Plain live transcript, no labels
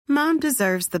Mom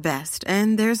deserves the best,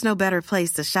 and there's no better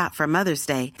place to shop for Mother's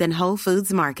Day than Whole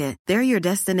Foods Market. They're your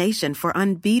destination for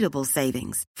unbeatable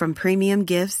savings, from premium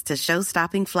gifts to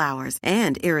show-stopping flowers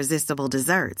and irresistible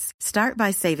desserts. Start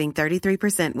by saving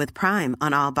 33% with Prime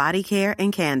on all body care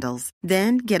and candles.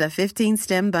 Then get a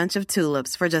 15-stem bunch of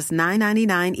tulips for just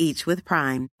 $9.99 each with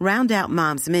Prime. Round out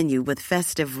Mom's menu with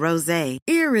festive rosé,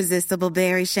 irresistible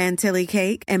berry chantilly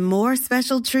cake, and more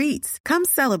special treats. Come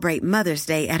celebrate Mother's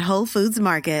Day at Whole Foods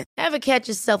Market. Ever catch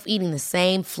yourself eating the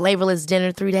same flavorless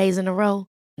dinner 3 days in a row?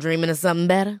 Dreaming of something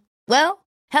better? Well,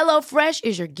 HelloFresh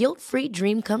is your guilt-free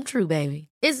dream come true, baby.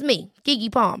 It's me,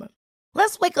 Keke Palmer.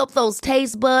 Let's wake up those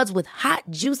taste buds with hot,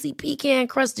 juicy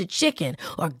pecan-crusted chicken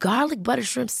or garlic butter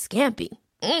shrimp scampi.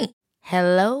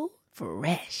 Hello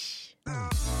Fresh.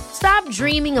 Stop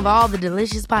dreaming of all the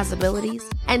delicious possibilities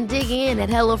and dig in at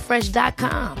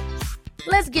HelloFresh.com.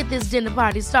 Let's get this dinner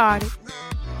party started.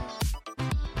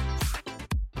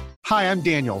 Hi, I'm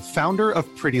Daniel, founder of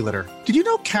Pretty Litter. Did you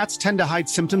know cats tend to hide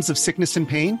symptoms of sickness and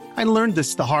pain? I learned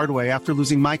this the hard way after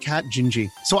losing my cat, Gingy.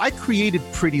 So I created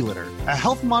Pretty Litter, a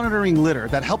health monitoring litter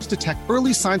that helps detect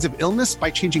early signs of illness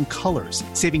by changing colors,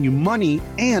 saving you money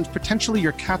and potentially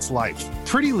your cat's life.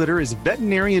 Pretty Litter is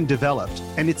veterinarian developed,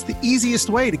 and it's the easiest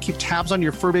way to keep tabs on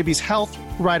your fur baby's health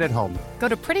right at home. Go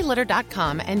to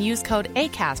prettylitter.com and use code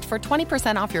ACAST for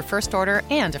 20% off your first order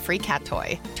and a free cat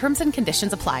toy. Terms and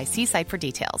conditions apply. See site for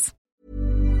details.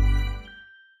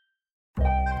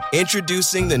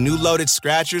 Introducing the new Loaded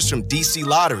Scratchers from DC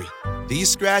Lottery. These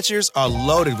scratchers are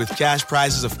loaded with cash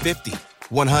prizes of $50,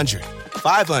 $100,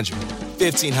 $500,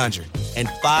 $1,500, and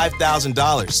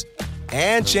 $5,000.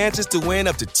 And chances to win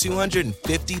up to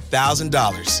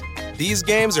 $250,000. These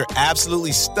games are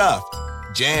absolutely stuffed,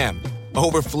 jammed,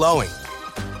 overflowing.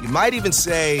 You might even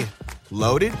say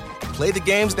loaded. Play the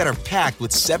games that are packed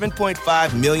with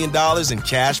 $7.5 million in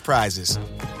cash prizes.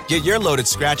 Get your Loaded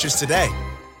Scratchers today.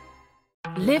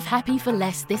 Live happy for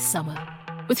less this summer,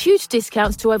 with huge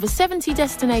discounts to over 70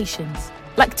 destinations,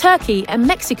 like Turkey and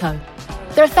Mexico.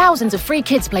 There are thousands of free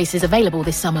kids places available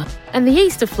this summer, and the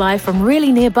Easter fly from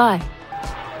really nearby.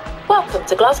 Welcome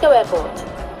to Glasgow Airport.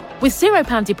 With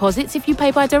 £0 deposits if you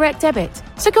pay by direct debit.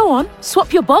 So go on,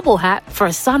 swap your bobble hat for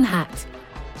a sun hat.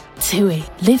 TUI,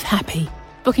 live happy.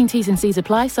 Booking T's and C's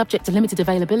apply, subject to limited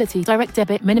availability. Direct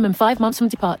debit, minimum 5 months from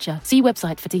departure. See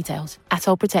website for details.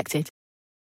 ATOL protected.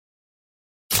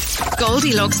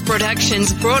 Goldilocks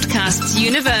Productions broadcasts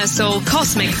universal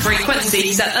cosmic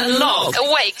frequencies that unlock,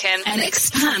 awaken, and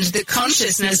expand the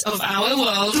consciousness of our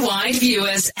worldwide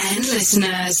viewers and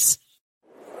listeners.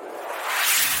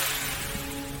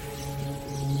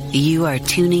 You are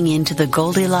tuning into the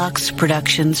Goldilocks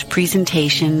Productions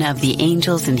presentation of the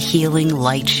Angels and Healing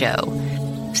Light Show.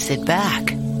 Sit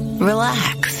back,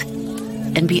 relax,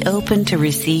 and be open to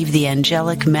receive the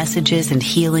angelic messages and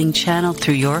healing channeled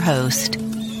through your host,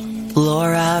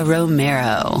 Laura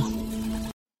Romero.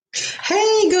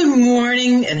 Hey, good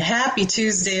morning and happy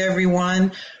Tuesday,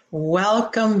 everyone.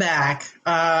 Welcome back.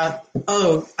 I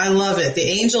love it. The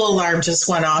angel alarm just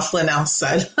went off, Linnell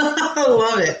said. I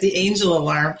love it. The angel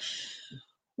alarm.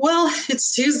 Well,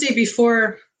 it's Tuesday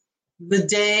before the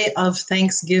day of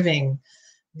Thanksgiving,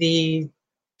 the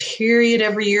period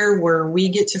every year where we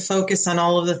get to focus on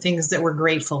all of the things that we're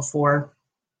grateful for,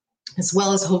 as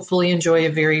well as hopefully enjoy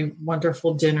a very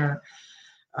wonderful dinner.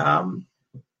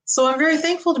 So I'm very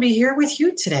thankful to be here with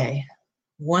you today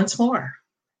once more.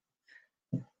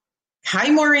 Hi,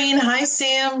 Maureen. Hi,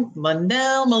 Sam.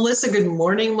 Linnell, Melissa. Good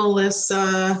morning,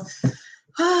 Melissa.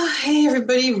 Hey,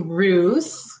 everybody.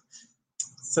 Ruth.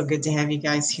 So good to have you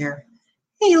guys here.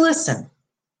 Hey, listen,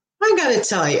 I got to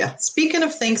tell you, speaking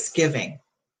of Thanksgiving,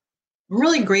 I'm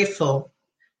really grateful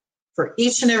for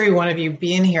each and every one of you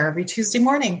being here every Tuesday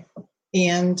morning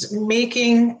and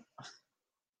making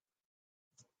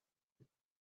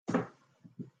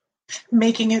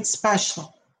it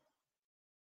special.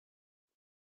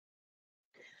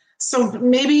 So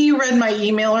maybe you read my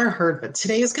email or heard, but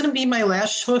today is going to be my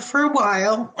last show for a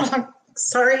while.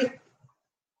 Sorry.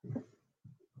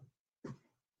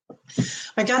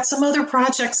 I got some other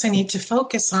projects I need to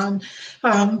focus on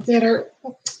that are,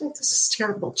 this is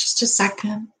terrible. Just a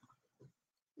second.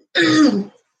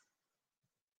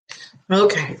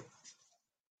 Okay,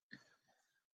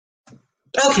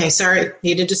 sorry.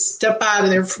 Needed to step out of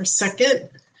there for a second.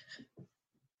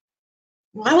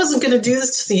 Well, I wasn't going to do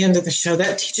this to the end of the show.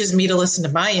 That teaches me to listen to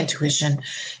my intuition.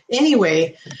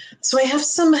 Anyway, so I have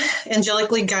some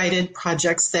angelically guided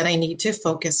projects that I need to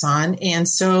focus on. And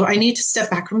so I need to step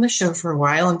back from the show for a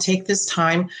while and take this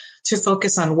time to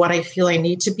focus on what I feel I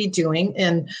need to be doing.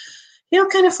 And,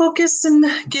 kind of focus on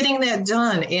getting that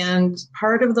done. And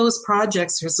part of those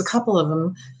projects, there's a couple of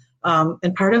them,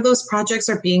 and part of those projects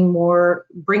are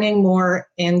bringing more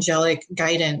angelic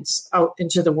guidance out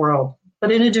into the world,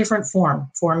 but in a different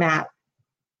format.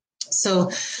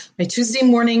 So my Tuesday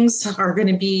mornings are going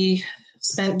to be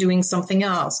spent doing something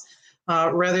else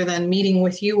rather than meeting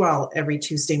with you all every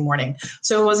Tuesday morning.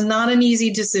 So it was not an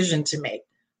easy decision to make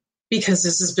because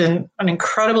this has been an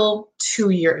incredible 2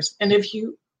 years. And if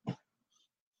you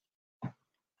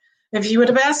would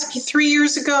have asked me 3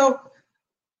 years ago,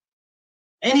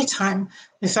 anytime,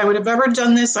 if I would have ever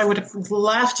done this, I would have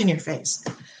laughed in your face.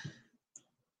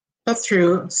 But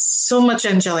through so much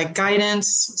angelic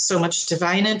guidance, so much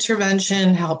divine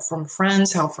intervention, help from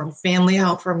friends, help from family,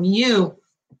 help from you,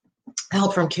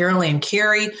 help from Carol Ann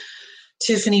Carey,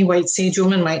 Tiffany White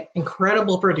Sagewoman, my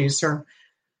incredible producer,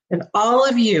 and all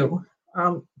of you,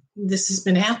 this has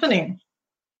been happening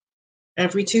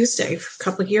every Tuesday for a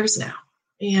couple of years now.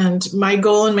 And my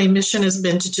goal and my mission has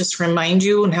been to just remind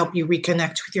you and help you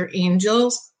reconnect with your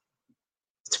angels,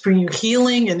 to bring you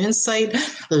healing and insight,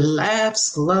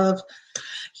 laughs, love,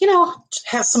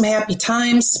 have some happy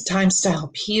times, some times to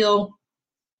help heal,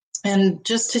 and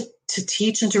just to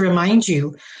teach and to remind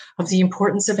you of the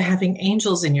importance of having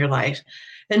angels in your life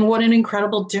and what an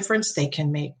incredible difference they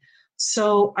can make.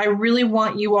 So I really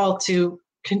want you all to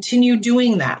continue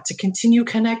doing that, to continue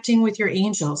connecting with your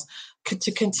angels,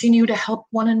 to continue to help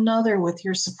one another with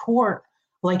your support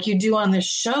like you do on this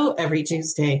show every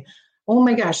Tuesday. Oh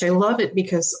my gosh, I love it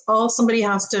because all somebody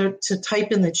has to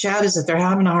type in the chat is that they're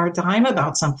having a hard time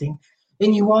about something.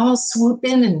 And you all swoop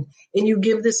in and you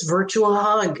give this virtual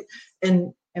hug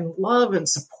and love and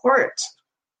support.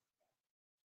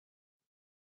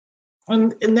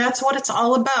 And that's what it's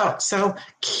all about. So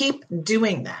keep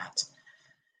doing that.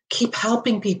 Keep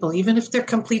helping people, even if they're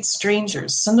complete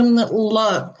strangers. Send them that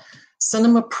love. Send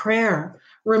them a prayer.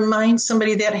 Remind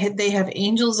somebody that they have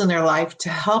angels in their life to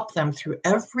help them through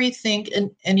everything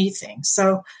and anything.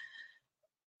 So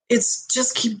it's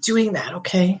just keep doing that,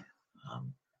 okay?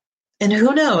 And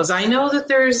who knows? I know that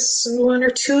there's one or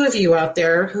two of you out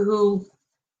there who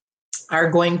are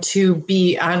going to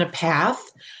be on a path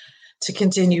to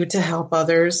continue to help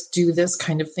others do this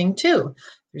kind of thing too.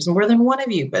 There's more than one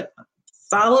of you, but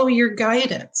follow your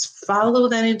guidance. Follow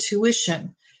that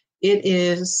intuition. It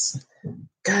is...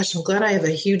 Gosh, I'm glad I have a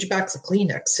huge box of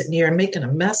Kleenex sitting here and making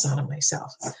a mess out of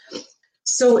myself.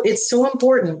 So it's so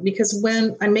important because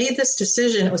when I made this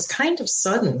decision, it was kind of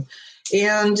sudden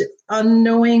and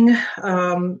unknowing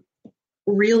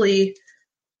really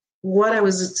what I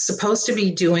was supposed to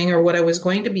be doing or what I was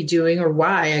going to be doing or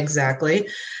why exactly.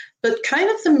 But kind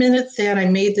of the minute that I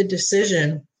made the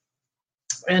decision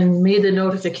and made the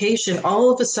notification,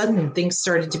 all of a sudden things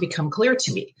started to become clear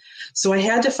to me. So I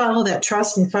had to follow that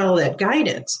trust and follow that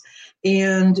guidance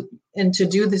and to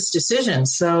do this decision.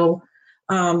 So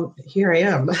here I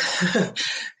am.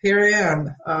 Here I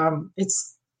am.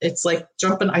 It's like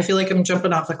jumping. I feel like I'm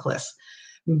jumping off a cliff,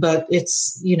 but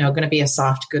it's, going to be a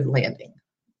soft, good landing.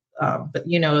 But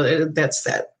that's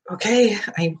that. Okay,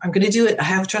 I'm going to do it. I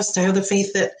have trust. I have the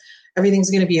faith that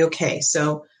everything's going to be okay.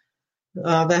 So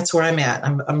that's where I'm at.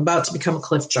 I'm about to become a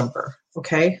cliff jumper.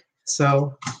 Okay.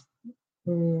 So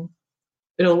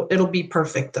it'll be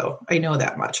perfect though. I know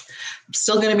that much. I'm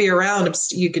still going to be around.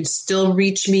 You can still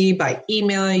reach me by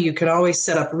email. You can always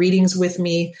set up readings with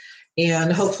me,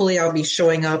 and hopefully I'll be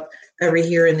showing up every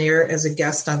here and there as a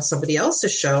guest on somebody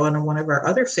else's show and on one of our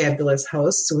other fabulous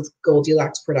hosts with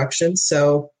Goldilocks Productions.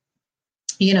 So,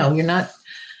 you're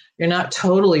not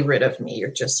totally rid of me. You're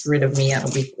just rid of me on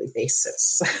a weekly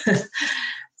basis.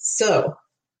 So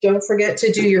don't forget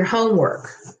to do your homework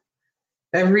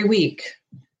every week,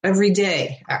 every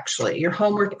day, actually. Your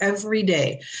homework every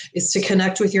day is to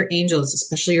connect with your angels,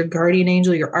 especially your guardian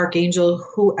angel, your archangel,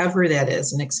 whoever that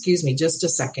is. And excuse me, just a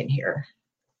second here.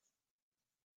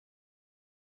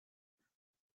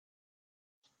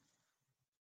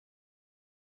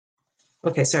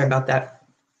 Okay, sorry about that.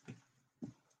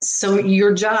 So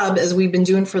your job, as we've been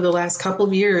doing for the last couple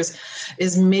of years,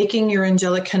 is making your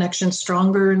angelic connection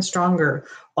stronger and stronger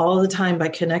all the time by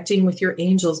connecting with your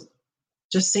angels.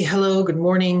 Just say hello, good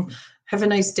morning, have a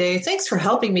nice day. Thanks for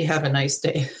helping me have a nice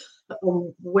day.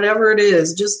 Whatever it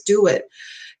is, just do it.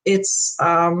 It's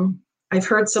I've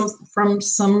heard from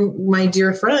my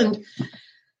dear friend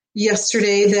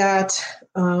yesterday that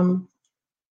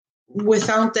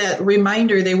without that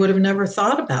reminder, they would have never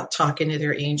thought about talking to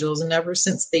their angels. And ever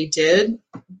since they did,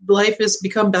 life has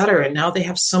become better. And now they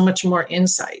have so much more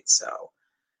insight. So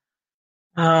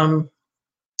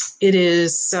it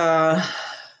is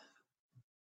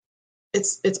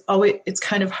it's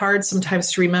kind of hard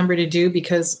sometimes to remember to do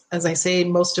because, as I say,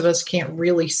 most of us can't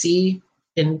really see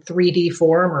in 3D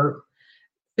form or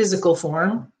physical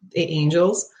form the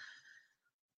angels.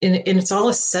 And it's all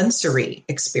a sensory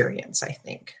experience, I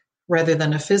think, rather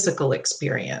than a physical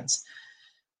experience.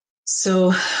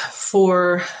 So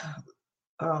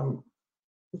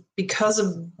because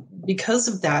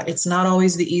of that, it's not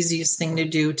always the easiest thing to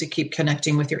do to keep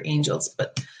connecting with your angels,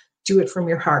 but do it from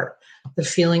your heart, the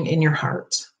feeling in your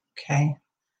heart. Okay.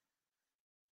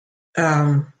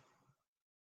 They're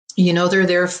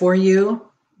there for you.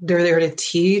 They're there to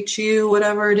teach you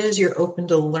whatever it is you're open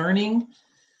to learning.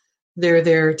 They're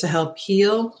there to help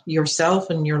heal yourself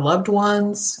and your loved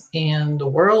ones and the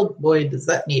world. Boy, does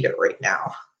that need it right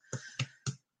now.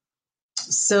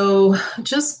 So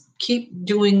just keep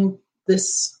doing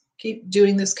this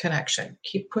connection,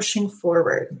 keep pushing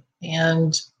forward,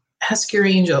 and ask your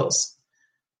angels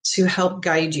to help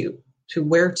guide you to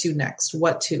where to next,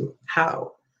 what to,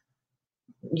 how,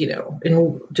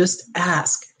 and just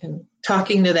ask. And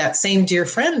talking to that same dear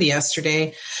friend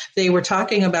yesterday, they were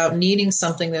talking about needing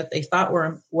something that they thought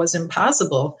was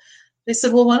impossible. They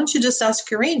said, well, why don't you just ask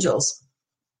your angels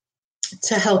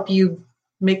to help you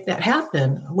make that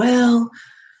happen? Well,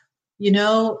 and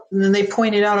then they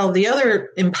pointed out all the other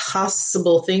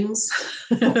impossible things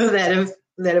that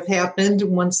have happened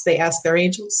once they asked their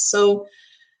angels. So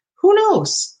who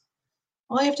knows?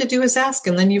 All you have to do is ask,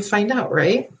 and then you find out,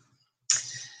 right?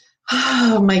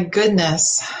 Oh, my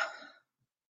goodness.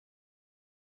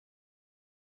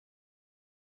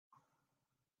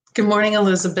 Good morning,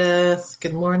 Elizabeth.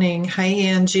 Good morning. Hi,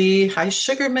 Angie. Hi,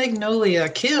 Sugar Magnolia.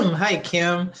 Kim. Hi,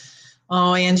 Kim.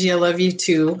 Oh, Angie, I love you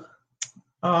too.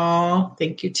 Oh,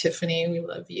 thank you, Tiffany. We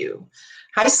love you.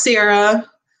 Hi, Sarah.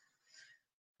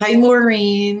 Hi,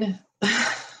 Maureen.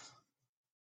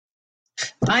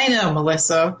 I know,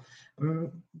 Melissa.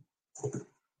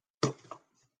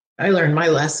 I learned my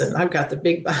lesson. I've got the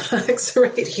big box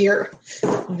right here.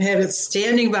 I've had it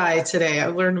standing by today. I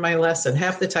learned my lesson.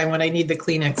 Half the time when I need the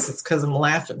Kleenex, it's because I'm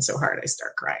laughing so hard I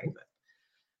start crying.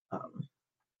 But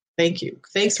thank you.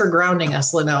 Thanks for grounding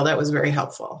us, Linnell. That was very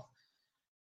helpful.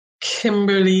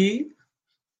 Kimberly.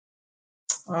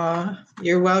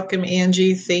 You're welcome,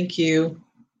 Angie. Thank you.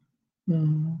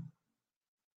 And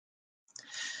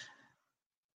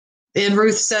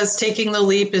Ruth says, taking the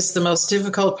leap is the most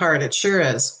difficult part. It sure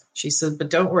is. She said, but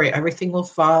don't worry, everything will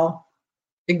fall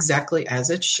exactly as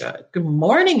it should. Good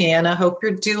morning, Anna. Hope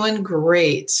you're doing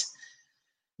great.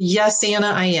 Yes, Anna,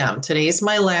 I am. Today's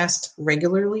my last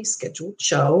regularly scheduled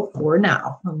show for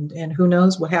now. And who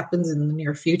knows what happens in the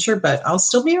near future, but I'll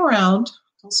still be around.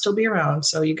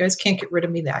 So you guys can't get rid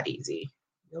of me that easy.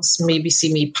 You'll maybe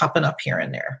see me popping up here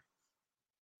and there.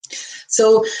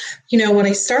 So, when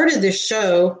I started this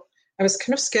show, I was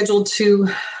kind of scheduled to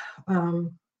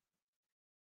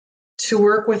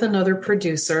work with another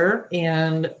producer,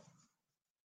 and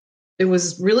it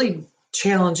was really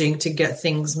challenging to get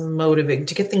things motivated,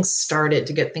 to get things started,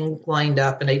 to get things lined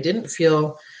up. And I didn't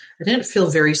feel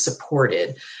very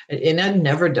supported, and I'd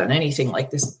never done anything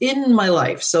like this in my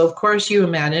life. So of course you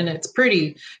imagine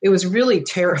it was really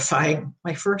terrifying.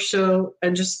 My first show,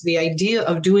 and just the idea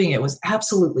of doing it was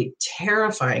absolutely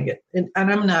terrifying. And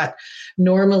I'm not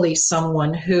normally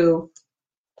someone who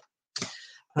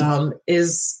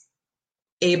is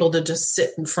able to just sit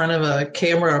in front of a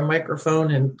camera or microphone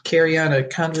and carry on a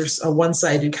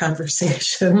one-sided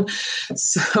conversation.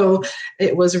 So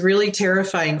it was really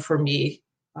terrifying for me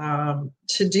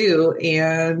to do.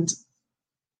 And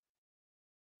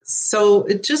so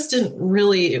it just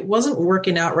it wasn't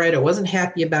working out right. I wasn't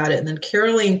happy about it. And then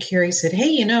Caroline Carey said,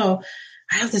 hey, I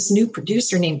have this new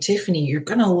producer named Tiffany. You're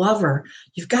going to love her.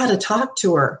 You've got to talk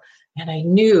to her. And I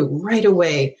knew right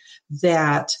away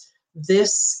that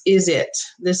this is it.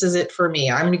 This is it for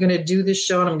me. I'm going to do this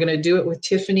show, and I'm going to do it with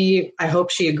Tiffany. I hope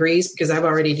she agrees, because I've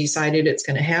already decided it's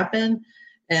going to happen.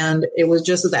 And it was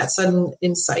just that sudden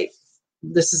insight.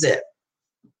 This is it.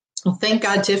 Well, thank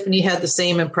God Tiffany had the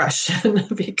same impression,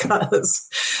 because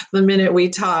the minute we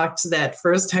talked that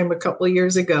first time a couple of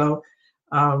years ago,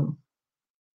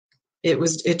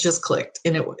 it just clicked,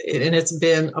 and it's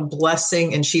been a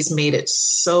blessing, and she's made it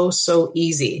so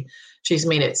easy. She's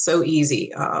made it so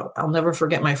easy. I'll never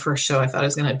forget my first show. I thought I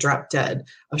was going to drop dead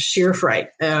of sheer fright.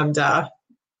 And I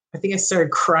think I started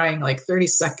crying like 5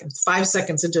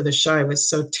 seconds into the show. I was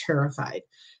so terrified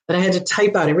that I had to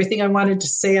type out everything I wanted to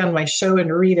say on my show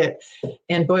and read it.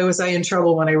 And boy, was I in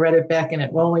trouble when I read it back, and it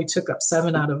only took up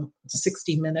 7 out of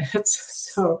 60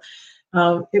 minutes. So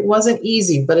it wasn't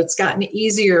easy, but it's gotten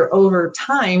easier over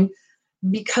time,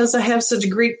 because I have such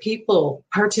great people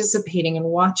participating and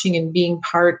watching and being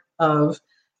part of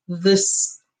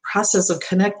this process of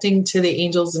connecting to the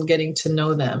angels and getting to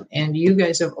know them. And you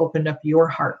guys have opened up your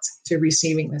heart to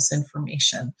receiving this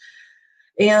information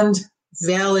and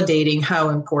validating how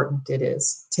important it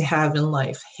is to have in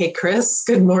life. Hey, Chris,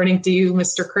 good morning to you,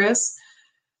 Mr. Chris.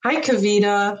 Hi,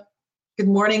 Kavita. Good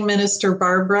morning, Minister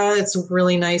Barbara. It's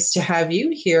really nice to have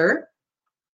you here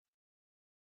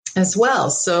as well.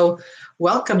 So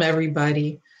welcome,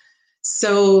 everybody.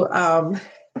 So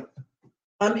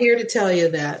I'm here to tell you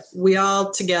that we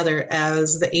all together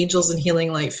as the Angels and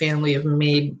Healing Light family have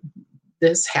made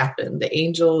this happen. The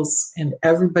angels and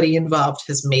everybody involved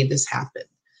has made this happen.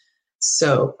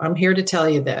 So I'm here to tell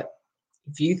you that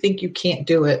if you think you can't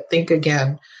do it, think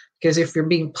again. Because if you're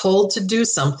being pulled to do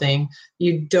something,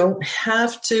 you don't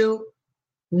have to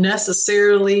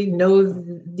necessarily know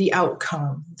the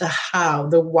outcome, the how,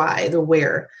 the why, the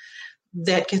where.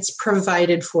 That gets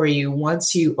provided for you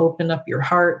once you open up your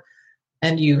heart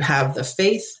and you have the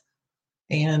faith.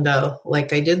 And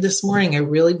like I did this morning, I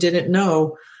really didn't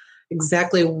know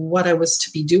exactly what I was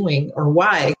to be doing or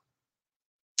why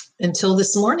until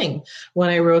this morning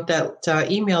when I wrote that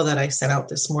email that I sent out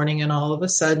this morning. And all of a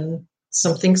sudden,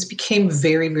 some things became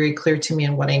very, very clear to me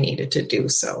and what I needed to do.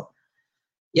 So,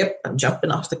 yep, I'm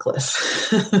jumping off the cliff.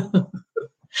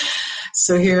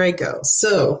 So here I go.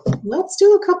 So let's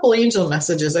do a couple angel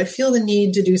messages. I feel the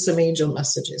need to do some angel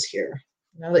messages here.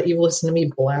 Now that you've listened to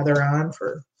me blather on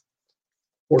for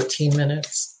 14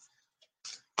 minutes.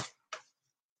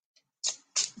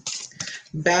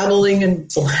 Babbling and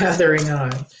blathering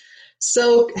on.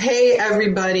 So, hey,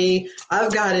 everybody,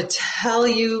 I've got to tell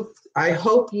you, I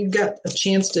hope you got a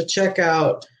chance to check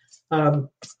out the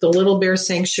Little Bear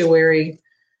Sanctuary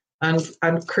on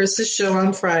Chris's show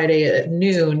on Friday at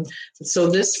noon. So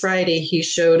this Friday, he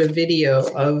showed a video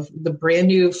of the brand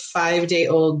new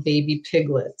 5-day-old baby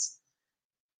piglets.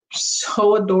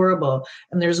 So adorable.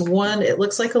 And there's one, it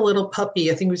looks like a little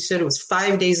puppy. I think we said it was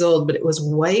 5 days old, but it was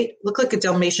white. Looked like a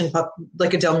Dalmatian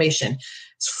like a Dalmatian.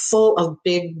 It's full of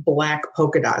big black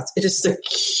polka dots. It is the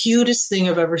cutest thing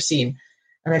I've ever seen.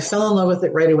 And I fell in love with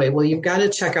it right away. Well, you've got to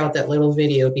check out that little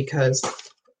video because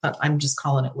I'm just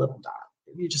calling it Little Dot.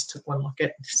 You just took one look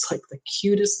at it. It's like the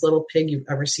cutest little pig you've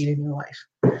ever seen in your life.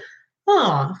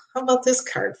 Oh, how about this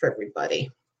card for everybody?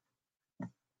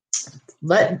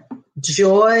 Let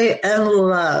joy and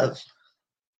love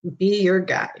be your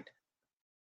guide.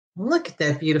 Look at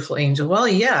that beautiful angel. Well,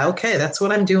 yeah, okay, that's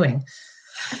what I'm doing.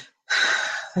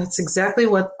 That's exactly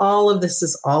what all of this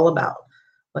is all about.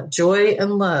 Let joy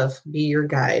and love be your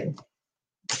guide.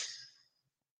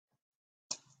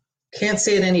 Can't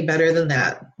say it any better than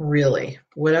that, really.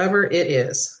 Whatever it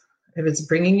is, if it's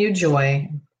bringing you joy,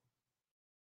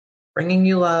 bringing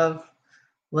you love,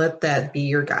 let that be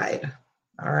your guide.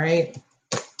 All right?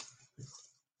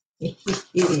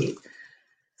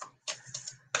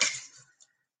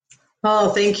 Oh,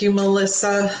 thank you,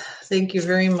 Melissa. Thank you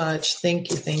very much. Thank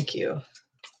you.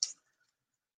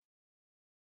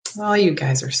 Oh, you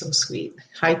guys are so sweet.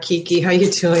 Hi, Kiki. How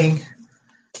you doing?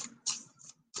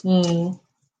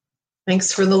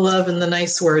 Thanks for the love and the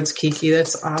nice words, Kiki.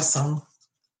 That's awesome.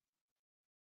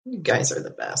 You guys are the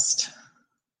best.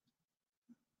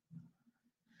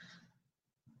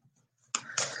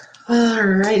 All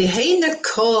righty. Hey,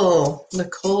 Nicole.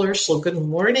 Nicole Urschel, good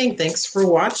morning. Thanks for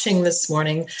watching this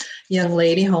morning. Young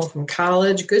lady home from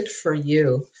college. Good for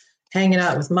you. Hanging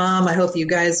out with mom. I hope you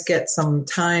guys get some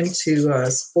time to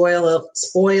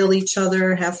spoil each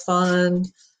other, have fun,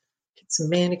 get some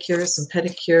manicures, some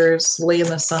pedicures, lay in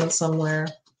the sun somewhere.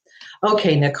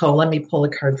 Okay, Nicole, let me pull a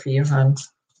card for you, hon.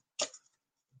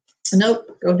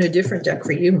 Nope, go to a different deck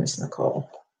for you, Miss Nicole.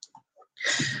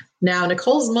 Now,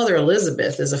 Nicole's mother,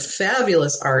 Elizabeth, is a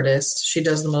fabulous artist. She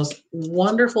does the most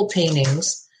wonderful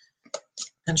paintings,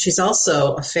 and she's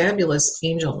also a fabulous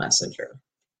angel messenger.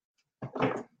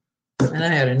 And I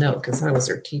had a note because I was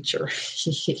her teacher.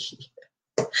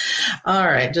 All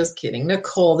right, just kidding.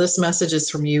 Nicole, this message is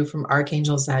from you from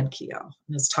Archangel Zadkiel,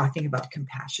 and it's talking about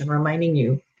compassion, reminding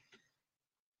you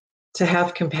to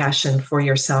have compassion for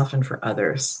yourself and for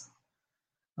others.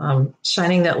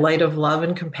 Shining that light of love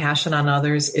and compassion on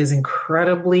others is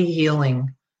incredibly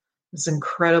healing. It's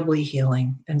incredibly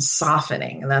healing and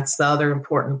softening. And that's the other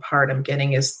important part I'm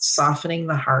getting is softening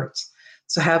the heart.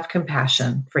 So have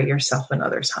compassion for yourself and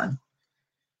others, hon.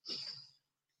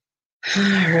 All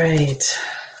right.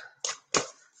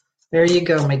 There you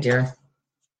go, my dear.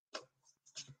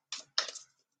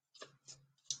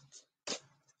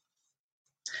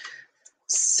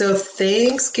 So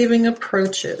Thanksgiving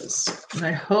approaches, and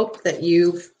I hope that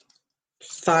you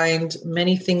find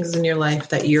many things in your life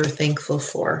that you're thankful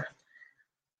for,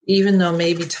 even though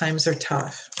maybe times are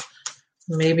tough.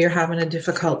 Maybe you're having a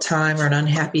difficult time or an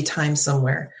unhappy time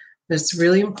somewhere. But it's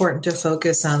really important to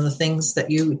focus on the things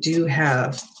that you do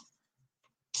have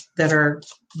that are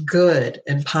good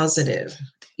and positive,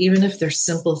 even if they're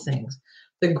simple things.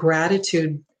 The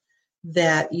gratitude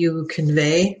that you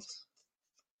convey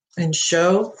and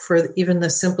show for even the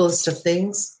simplest of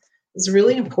things is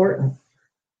really important,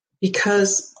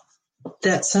 because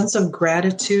that sense of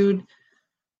gratitude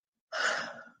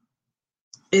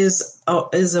is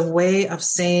a way of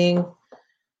saying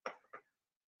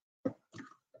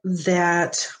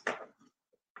that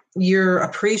you're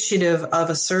appreciative of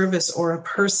a service or a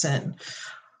person,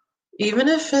 even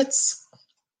if it's,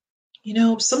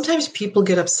 sometimes people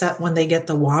get upset when they get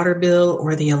the water bill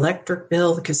or the electric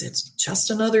bill because it's just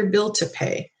another bill to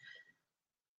pay.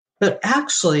 But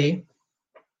actually,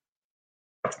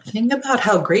 think about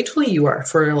how grateful you are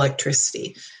for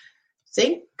electricity.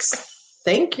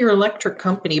 Thank your electric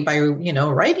company by,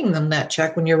 writing them that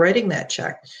check when you're writing that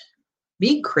check.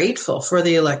 Be grateful for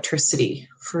the electricity,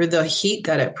 for the heat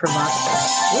that it provides.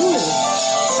 Ooh.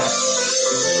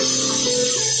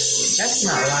 That's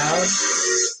not loud.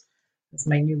 That's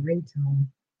my new ringtone,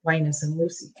 Linus and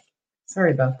Lucy.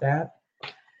 Sorry about that.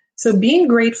 So being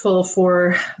grateful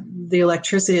for the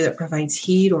electricity that provides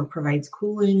heat or provides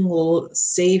cooling, little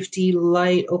safety,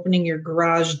 light, opening your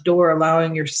garage door,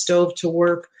 allowing your stove to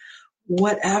work,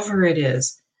 whatever it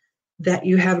is that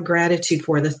you have gratitude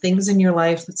for, the things in your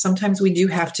life that sometimes we do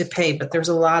have to pay, but there's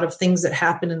a lot of things that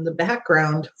happen in the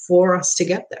background for us to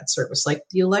get that service, like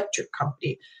the electric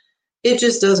company. It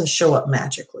just doesn't show up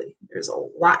magically. There's a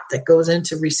lot that goes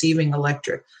into receiving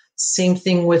electric. Same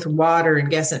thing with water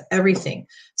and gas and everything.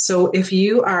 So if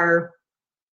you are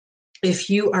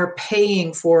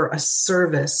paying for a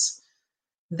service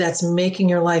that's making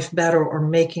your life better or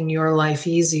making your life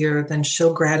easier, then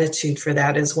show gratitude for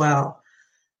that as well.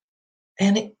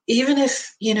 And even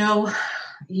if,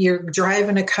 you're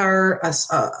driving a car, a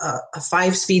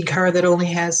 5-speed car that only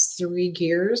has 3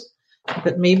 gears,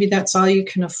 but maybe that's all you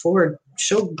can afford,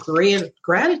 show great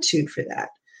gratitude for that,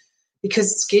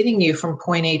 because it's getting you from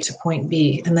point A to point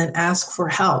B, and then ask for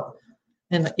help.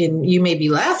 And you may be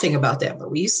laughing about that,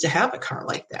 but we used to have a car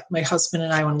like that. My husband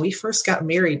and I, when we first got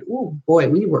married,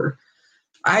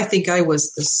 I think I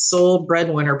was the sole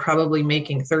breadwinner, probably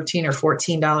making $13 or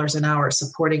 $14 an hour,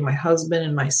 supporting my husband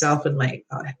and myself and my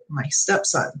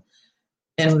stepson.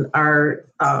 And our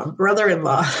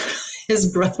brother-in-law,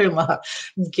 his brother-in-law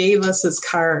gave us his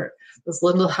car, this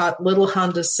little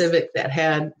Honda Civic that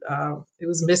had, it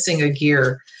was missing a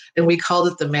gear, and we called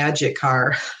it the magic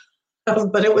car.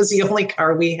 But it was the only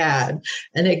car we had,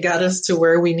 and it got us to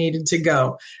where we needed to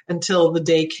go until the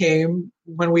day came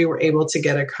when we were able to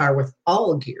get a car with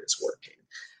all gears working.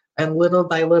 And little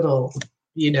by little,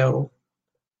 we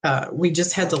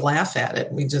just had to laugh at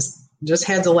it. We just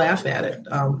had to laugh at it,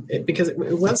 because it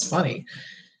was funny.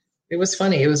 It was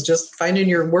funny. It was just finding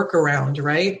your workaround,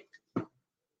 right?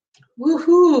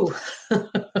 Woohoo!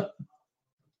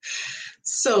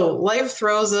 So life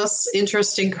throws us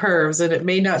interesting curves, and it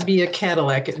may not be a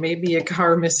Cadillac. It may be a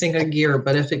car missing a gear,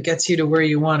 but if it gets you to where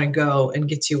you want to go and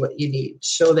gets you what you need,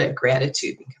 show that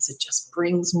gratitude, because it just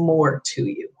brings more to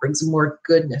you, brings more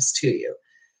goodness to you.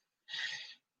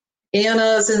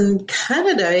 Anna's in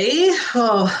Canada, eh?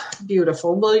 Oh,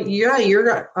 beautiful. Well, yeah,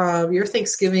 your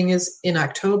Thanksgiving is in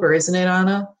October, isn't it,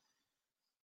 Anna?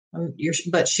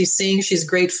 But she's saying she's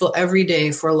grateful every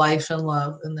day for life and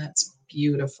love, and that's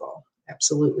beautiful.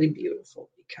 Absolutely beautiful,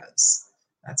 because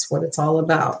that's what it's all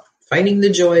about. Finding the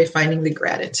joy, finding the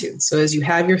gratitude. So as you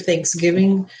have your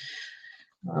Thanksgiving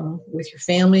with your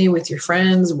family, with your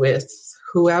friends, with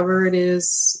whoever it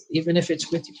is, even if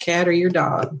it's with your cat or your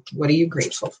dog, what are you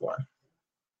grateful for?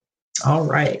 All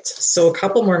right. So a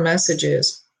couple more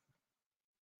messages.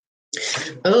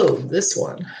 Oh, this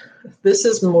one. This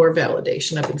is more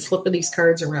validation. I've been flipping these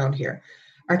cards around here.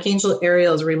 Archangel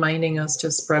Ariel is reminding us to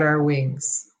spread our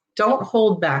wings. Don't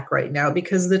hold back right now,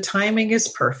 because the timing is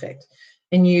perfect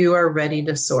and you are ready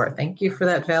to soar. Thank you for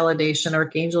that validation,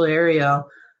 Archangel Ariel.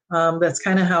 That's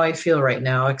kind of how I feel right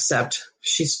now, except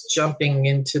she's jumping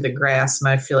into the grass and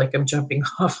I feel like I'm jumping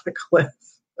off a cliff.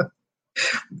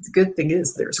 The good thing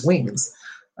is there's wings.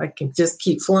 I can just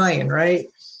keep flying, right?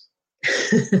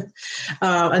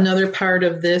 Another part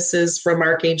of this is from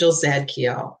Archangel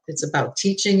Zadkiel. It's about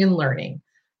teaching and learning.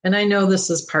 And I know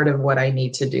this is part of what I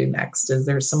need to do next, is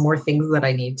there's some more things that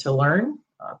I need to learn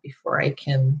before I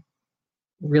can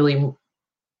really,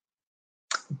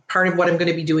 part of what I'm going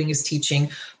to be doing is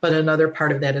teaching, but another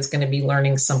part of that is going to be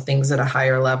learning some things at a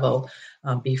higher level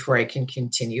before I can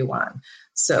continue on.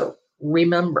 So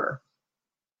remember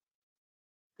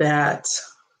that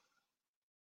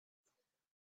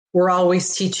we're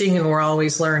always teaching and we're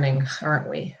always learning, aren't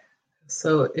we?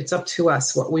 So it's up to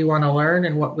us what we want to learn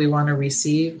and what we want to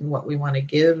receive and what we want to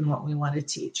give and what we want to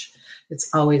teach. It's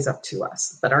always up to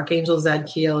us. But Archangel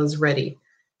Zadkiel is ready,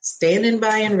 standing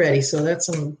by and ready. So that's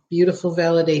some beautiful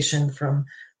validation from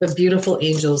the beautiful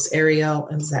angels, Ariel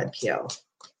and Zadkiel.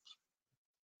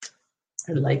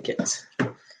 I like it.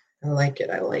 I like it.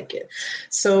 I like it.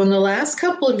 So in the last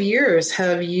couple of years,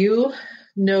 have you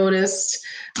noticed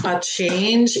a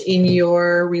change in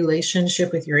your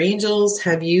relationship with your angels?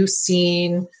 Have you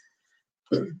seen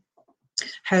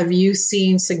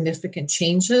significant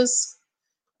changes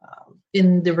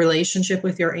in the relationship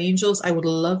with your angels? I would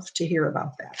love to hear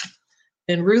about that.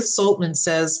 And Ruth Saltman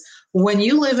says, when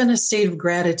you live in a state of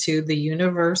gratitude, the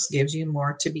universe gives you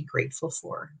more to be grateful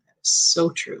for. That is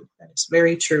so true. That is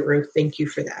very true, Ruth. Thank you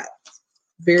for that.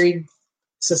 Very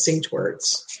succinct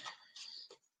words.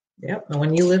 Yep. And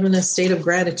when you live in a state of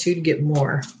gratitude, you get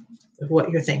more of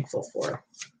what you're thankful for.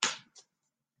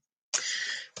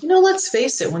 You know, let's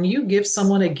face it, when you give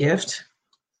someone a gift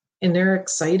and they're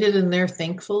excited and they're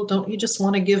thankful, don't you just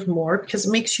want to give more? Because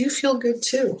it makes you feel good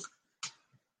too.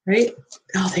 Right?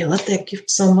 Oh, they love that gift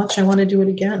so much. I want to do it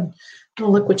again. Oh,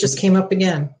 look what just came up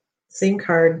again. Same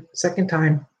card, second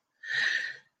time.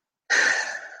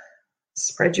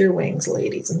 Spread your wings,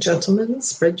 ladies and gentlemen.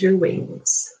 Spread your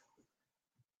wings.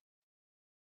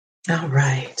 All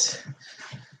right.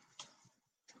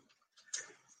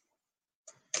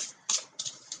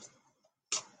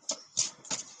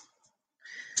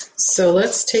 So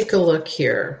let's take a look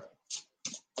here.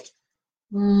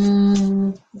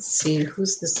 Let's see,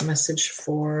 who's this message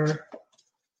for?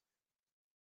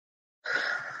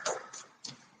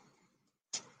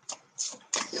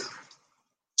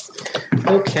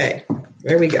 Okay,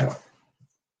 there we go.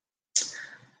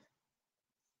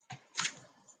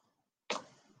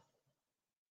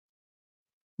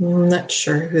 I'm not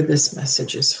sure who this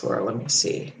message is for. Let me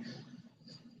see.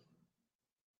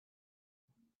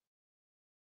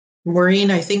 Maureen,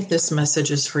 I think this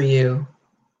message is for you.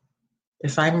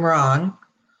 If I'm wrong,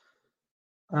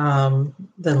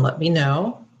 then let me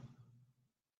know.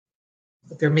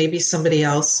 But there may be somebody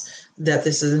else that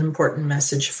this is an important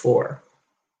message for.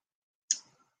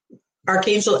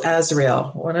 Archangel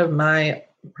Azrael, one of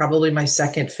probably my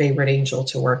second favorite angel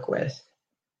to work with.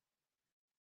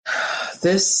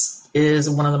 This is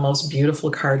one of the most beautiful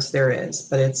cards there is,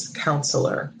 but it's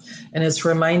counselor. And it's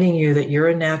reminding you that you're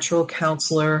a natural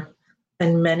counselor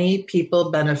and many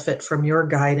people benefit from your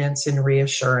guidance and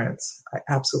reassurance. I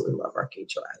absolutely love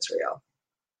Archangel Azrael.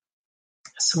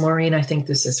 So Maureen, I think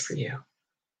this is for you.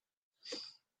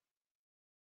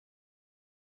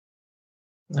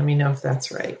 Let me know if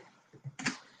that's right.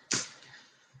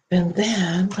 And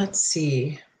then let's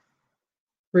see.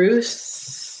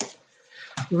 Ruth,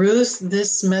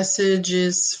 this message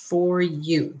is for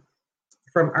you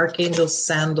from Archangel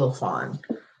Sandalphon,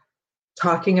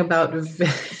 talking about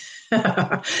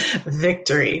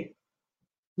victory.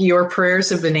 Your prayers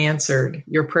have been answered.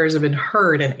 Your prayers have been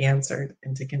heard and answered.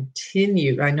 And to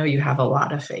continue, I know you have a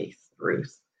lot of faith,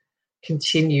 Ruth.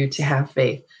 Continue to have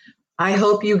faith. I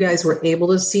hope you guys were able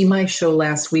to see my show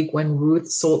last week when Ruth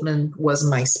Saltman was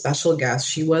my special guest.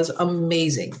 She was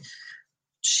amazing.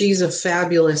 She's a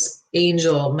fabulous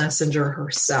angel messenger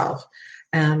herself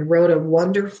and wrote a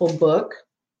wonderful book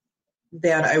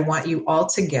that I want you all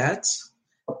to get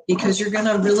because you're going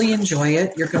to really enjoy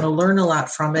it. You're going to learn a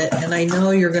lot from it. And I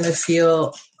know you're going to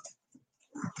feel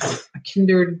a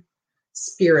kindred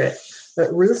spirit.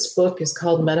 But Ruth's book is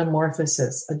called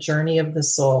Metamorphosis, A Journey of the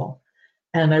Soul.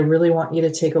 And I really want you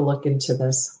to take a look into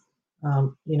this.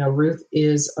 Ruth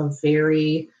is a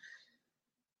very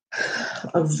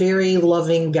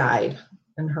loving guide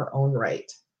in her own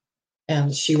right.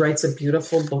 And she writes a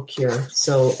beautiful book here.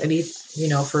 So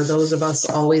for those of us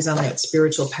always on that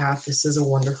spiritual path, this is a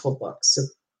wonderful book. So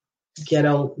get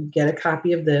a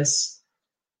copy of this,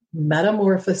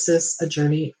 Metamorphosis, A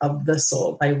Journey of the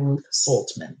Soul by Ruth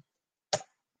Saltman.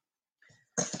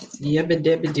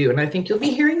 Yabba-dabba-doo. And I think you'll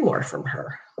be hearing more from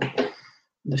her in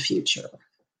the future.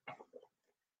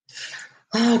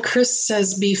 Oh, Chris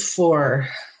says before.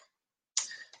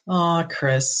 Oh,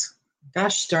 Chris.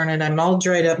 Gosh darn it, I'm all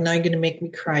dried up. Now you're going to make me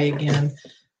cry again.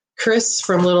 Chris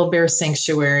from Little Bear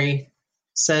Sanctuary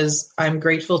says, I'm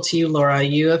grateful to you, Laura.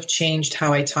 You have changed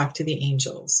how I talk to the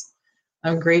angels.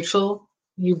 I'm grateful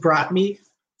you brought me.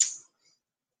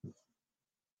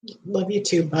 Love you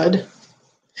too, bud.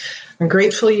 I'm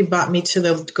grateful you brought me to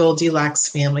the Goldilocks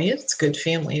family. It's a good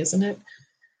family, isn't it?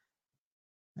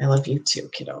 I love you too,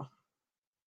 kiddo.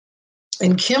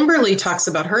 And Kimberly talks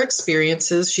about her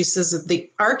experiences. She says that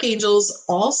the archangels,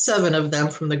 all 7 of them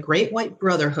from the Great White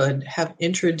Brotherhood, have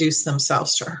introduced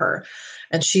themselves to her.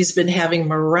 And she's been having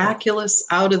miraculous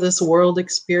out-of-this-world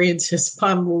experiences.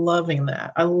 I'm loving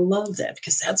that. I love that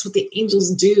because that's what the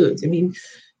angels do. I mean,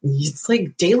 it's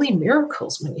like daily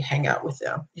miracles when you hang out with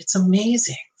them. It's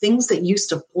amazing. Things that used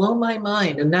to blow my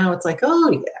mind. And now it's like, oh,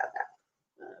 yeah,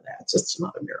 that's just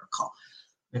another miracle.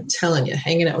 I'm telling you,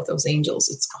 hanging out with those angels,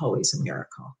 it's always a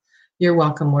miracle. You're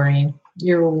welcome, Maureen.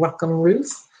 You're welcome,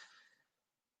 Ruth.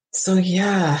 So,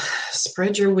 yeah,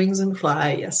 spread your wings and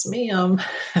fly. Yes, ma'am.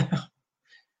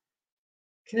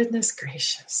 Goodness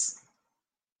gracious.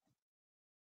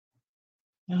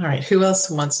 All right, who else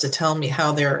wants to tell me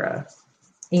how their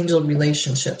angel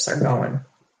relationships are going?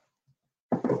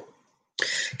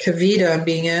 Kavita, I'm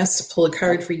being asked to pull a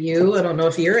card for you. I don't know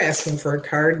if you're asking for a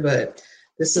card, but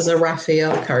this is a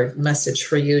Raphael card message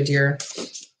for you, dear.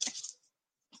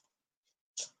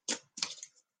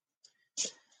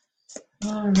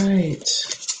 All right.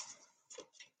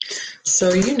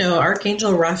 So, you know,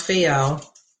 Archangel Raphael,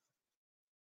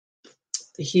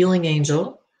 the healing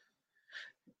angel,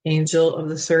 angel of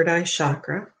the third eye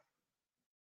chakra,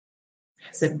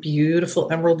 has a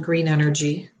beautiful emerald green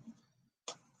energy,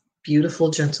 beautiful,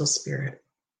 gentle spirit.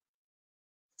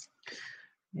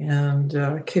 And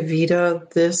Kavita,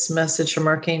 this message from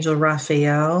Archangel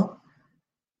Raphael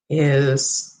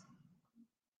is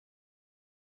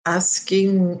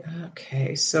asking,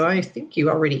 okay, so I think you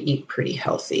already eat pretty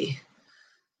healthy.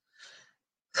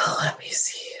 Let me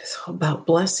see. It's about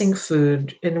blessing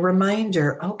food and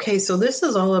reminder. Okay, so this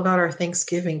is all about our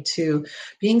Thanksgiving too.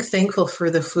 Being thankful for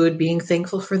the food, being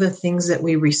thankful for the things that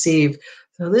we receive.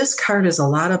 So this card is a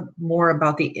lot more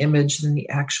about the image than the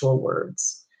actual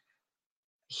words.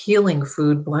 Healing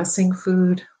food, blessing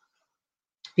food,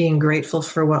 being grateful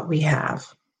for what we have.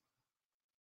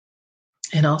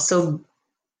 And also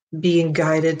being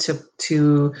guided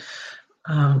to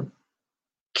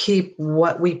keep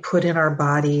what we put in our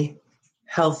body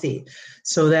healthy.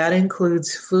 So that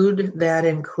includes food, that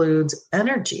includes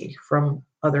energy from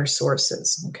other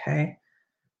sources, okay?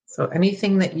 So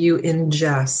anything that you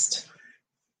ingest,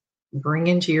 bring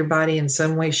into your body in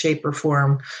some way, shape, or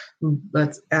form,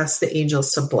 let's ask the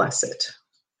angels to bless it.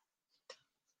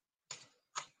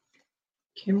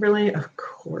 Kimberly, of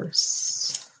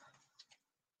course.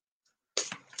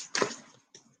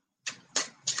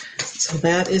 So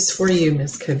that is for you,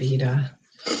 Miss Kavita.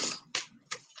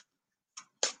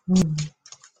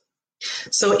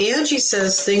 So Angie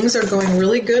says things are going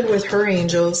really good with her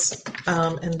angels,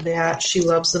 and that she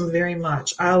loves them very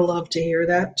much. I love to hear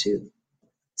that too.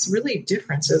 It's really a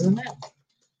difference, isn't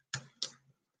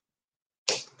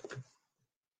it?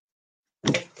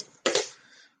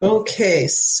 Okay,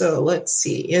 so let's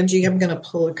see. Angie, I'm going to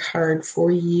pull a card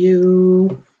for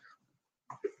you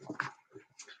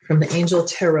from the Angel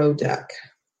Tarot deck.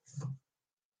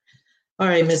 All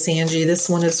right, Miss Angie, this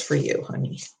one is for you,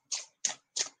 honey.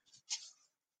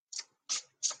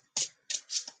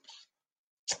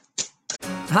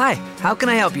 Hi, how can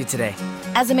I help you today?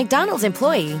 As a McDonald's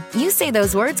employee, you say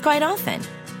those words quite often.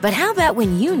 But how about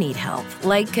when you need help,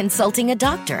 like consulting a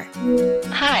doctor?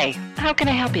 Hi, how can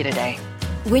I help you today?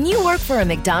 When you work for a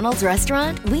McDonald's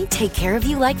restaurant, we take care of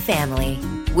you like family.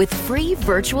 With free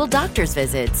virtual doctor's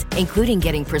visits, including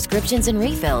getting prescriptions and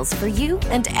refills for you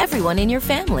and everyone in your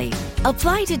family.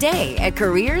 Apply today at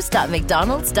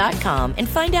careers.mcdonalds.com and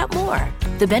find out more.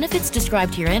 The benefits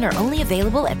described herein are only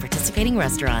available at participating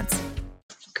restaurants.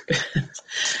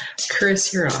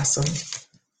 Chris, you're awesome.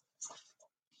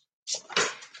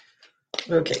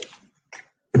 Okay.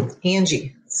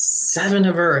 Angie, 7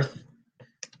 of Earth.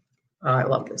 Oh, I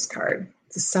love this card.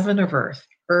 The 7 of Earth.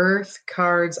 Earth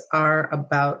cards are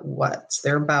about what?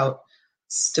 They're about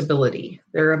stability.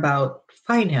 They're about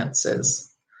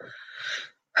finances.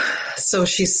 So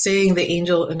she's saying the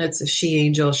angel, and it's a she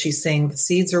angel, she's saying the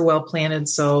seeds are well planted.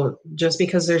 So just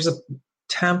because there's a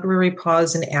temporary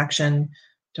pause in action,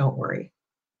 don't worry,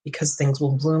 because things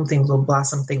will bloom, things will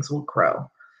blossom, things will grow.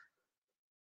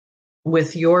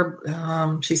 With your,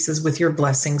 she says, with your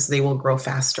blessings, they will grow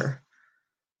faster.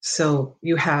 So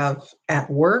you have at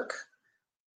work,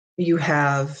 you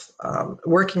have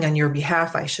working on your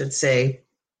behalf, I should say,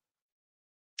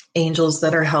 angels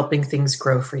that are helping things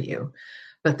grow for you.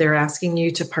 But they're asking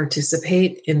you to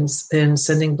participate in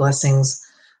sending blessings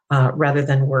rather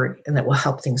than worry, and that will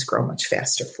help things grow much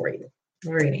faster for you.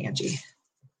 All right, Angie.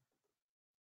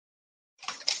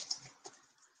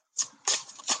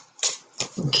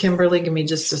 Kimberly, give me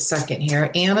just a second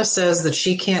here. Anna says that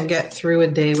she can't get through a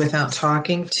day without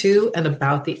talking to and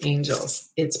about the angels.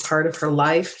 It's part of her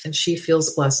life, and she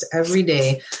feels blessed every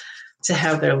day to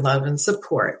have their love and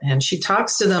support. And she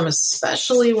talks to them,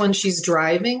 especially when she's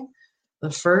driving,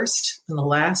 the first and the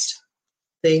last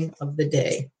thing of the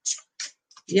day.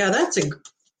 Yeah,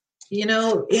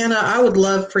 Anna, I would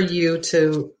love for you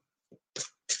to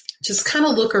just kind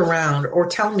of look around, or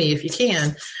tell me if you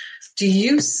can. Do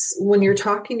you, when you're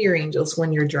talking to your angels,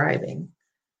 when you're driving,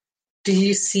 do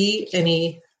you see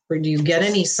any, or do you get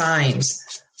any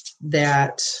signs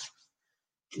that,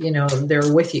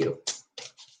 they're with you?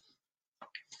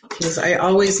 Because I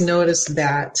always notice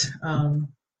that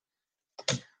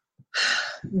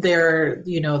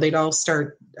they'd all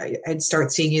start, I'd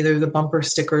start seeing either the bumper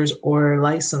stickers or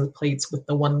license plates with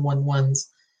the 111s.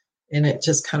 And it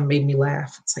just kind of made me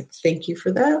laugh. It's like, thank you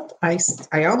for that.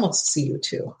 I almost see you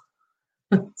too.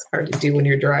 It's hard to do when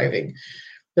you're driving,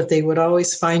 but they would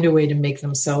always find a way to make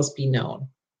themselves be known.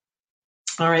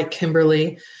 All right,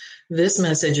 Kimberly, this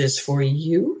message is for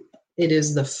you. It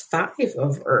is the 5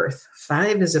 of Earth.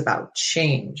 5 is about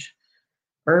change,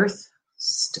 Earth,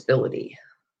 stability,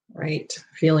 right?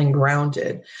 Feeling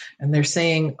grounded. And they're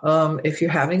saying, if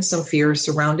you're having some fear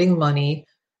surrounding money,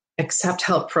 accept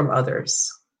help from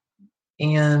others,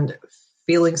 and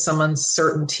feeling some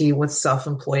uncertainty with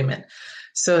self-employment.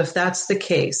 So if that's the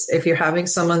case, if you're having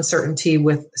some uncertainty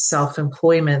with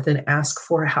self-employment, then ask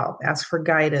for help, ask for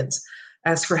guidance,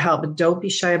 ask for help. But don't be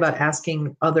shy about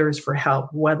asking others for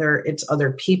help, whether it's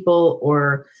other people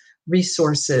or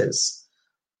resources.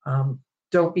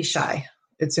 Don't be shy.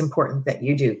 It's important that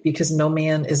you do, because no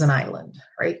man is an island,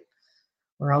 right?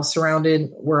 We're all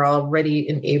surrounded. We're all ready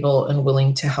and able and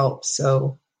willing to help.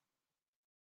 So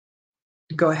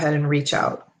go ahead and reach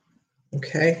out.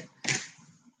 Okay.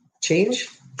 Change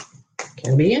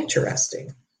can be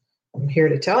interesting. I'm here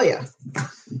to tell you,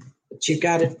 but you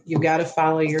got to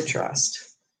follow your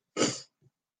trust.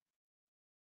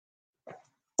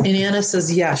 And Anna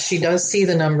says, yes, she does see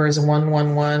the numbers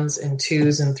 111s and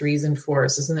 2s and 3s and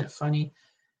 4s. Isn't it funny?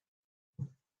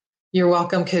 You're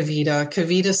welcome, Kavita.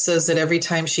 Kavita says that every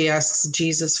time she asks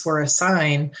Jesus for a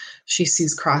sign, she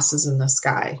sees crosses in the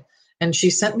sky. And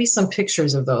she sent me some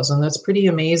pictures of those, and that's pretty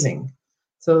amazing.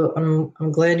 So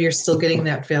I'm glad you're still getting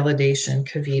that validation,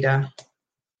 Kavita.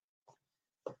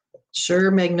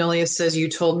 Sure, Magnolia says, you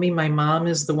told me my mom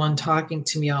is the one talking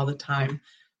to me all the time.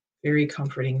 Very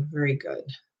comforting, very good.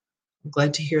 I'm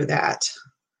glad to hear that.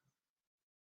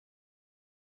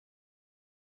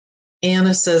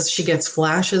 Anna says she gets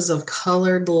flashes of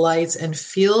colored lights and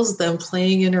feels them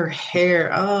playing in her hair.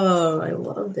 Oh, I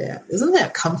love that. Isn't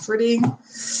that comforting?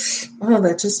 Oh,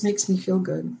 that just makes me feel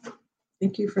good.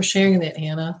 Thank you for sharing that,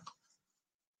 Anna.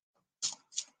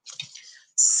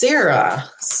 Sarah.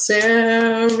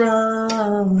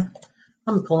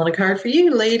 I'm pulling a card for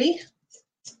you, lady.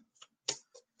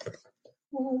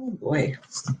 Oh, boy.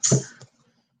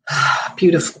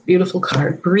 Beautiful, beautiful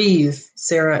card. Breathe,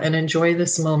 Sarah, and enjoy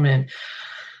this moment.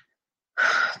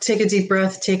 Take a deep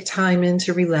breath. Take time in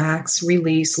to relax,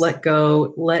 release, let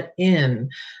go, let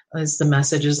in. As the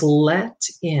message is, let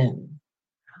in.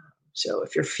 So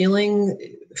if you're feeling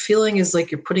is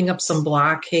like you're putting up some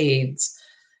blockades.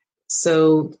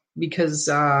 So because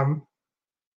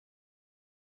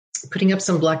putting up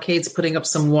some blockades, putting up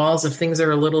some walls, if things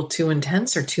are a little too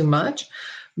intense or too much,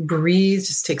 breathe,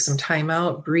 just take some time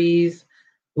out, breathe,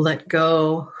 let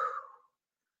go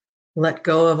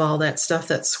of all that stuff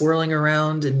that's swirling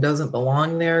around and doesn't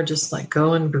belong there. Just let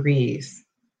go and breathe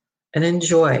and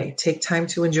enjoy. Take time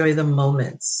to enjoy the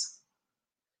moments.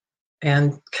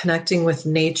 And connecting with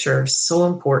nature, so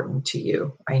important to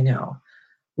you, I know.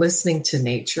 Listening to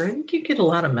nature, I think you get a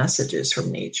lot of messages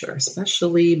from nature,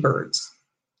 especially birds.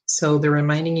 So they're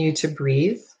reminding you to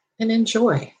breathe and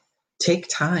enjoy. Take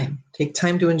time. Take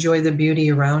time to enjoy the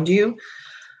beauty around you.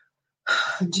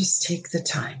 Just take the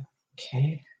time,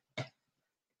 okay?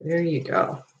 There you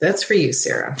go. That's for you,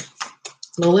 Sarah.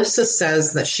 Melissa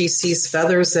says that she sees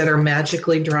feathers that are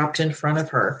magically dropped in front of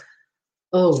her.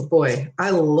 Oh, boy,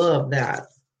 I love that.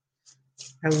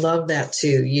 I love that,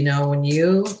 too. When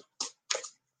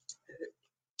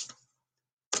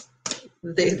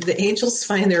the angels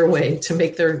find their way to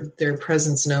make their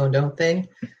presence known, don't they?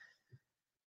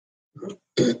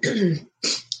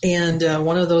 And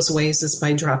one of those ways is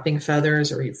by dropping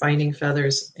feathers or finding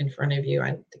feathers in front of you.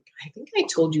 I think I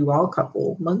told you all a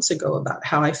couple months ago about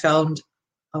how I found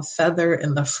a feather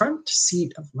in the front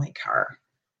seat of my car.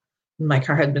 My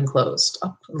car had been closed,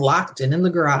 up, locked, and in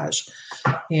the garage.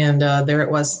 And there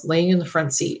it was, laying in the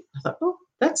front seat. I thought, oh,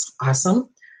 that's awesome.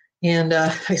 And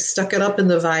I stuck it up in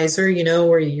the visor, you know,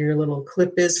 where your little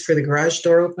clip is for the garage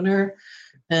door opener.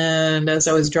 And as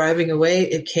I was driving away,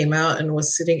 it came out and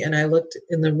was sitting, and I looked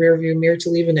in the rearview mirror to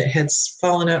leave, and it had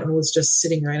fallen out and was just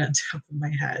sitting right on top of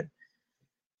my head.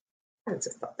 I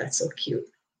thought that's so cute.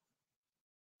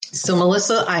 So,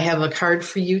 Melissa, I have a card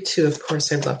for you, too. Of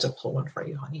course, I'd love to pull one for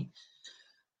you, honey.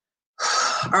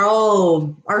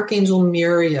 Oh, Archangel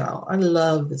Muriel. I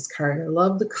love this card. I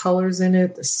love the colors in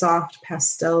it, the soft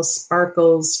pastel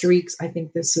sparkles, streaks. I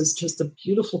think this is just a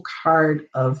beautiful card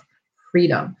of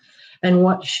freedom. And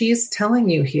what she's telling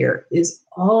you here is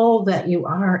all that you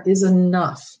are is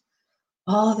enough.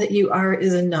 All that you are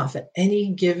is enough at any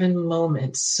given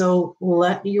moment. So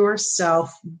let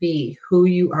yourself be who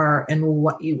you are and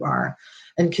what you are,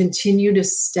 and continue to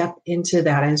step into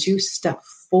that. As you step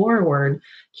forward,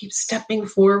 keep stepping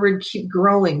forward, keep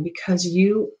growing, because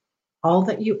all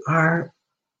that you are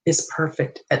is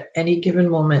perfect at any given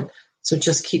moment. So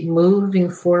just keep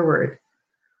moving forward.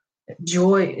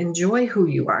 Enjoy who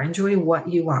you are, enjoy what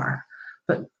you are,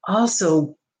 but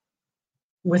also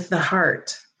with the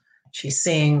heart. She's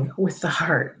saying with the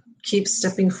heart, keep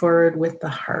stepping forward with the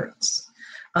heart.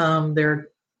 They're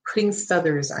putting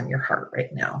feathers on your heart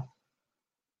right now.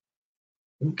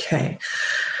 Okay.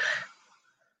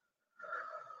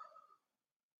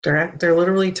 They're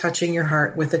literally touching your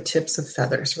heart with the tips of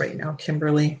feathers right now,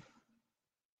 Kimberly.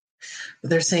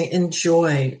 They're saying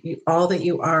enjoy all that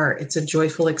you are. It's a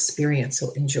joyful experience, so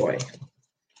enjoy. All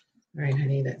right,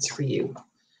 honey, that's for you.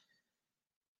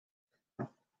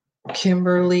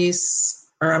 Melissa,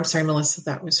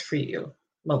 that was for you,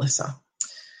 Melissa.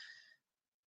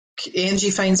 Angie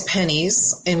finds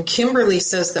pennies, and Kimberly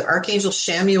says that Archangel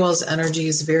Shamuel's energy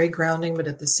is very grounding, but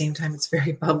at the same time it's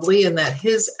very bubbly, and that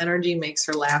his energy makes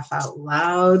her laugh out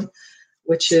loud,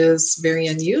 which is very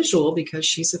unusual because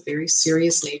she's a very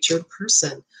serious-natured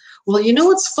person. Well, you know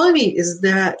what's funny is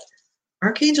that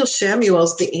Archangel Shamuel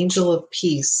is the angel of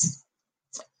peace.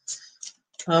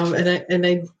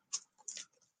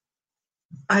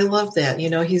 I love that. You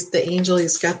know, he's the angel.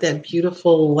 He's got that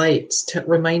beautiful light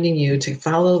reminding you to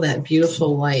follow that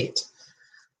beautiful light.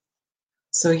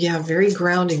 So, yeah, very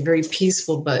grounding, very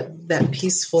peaceful, but that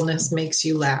peacefulness makes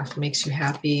you laugh, makes you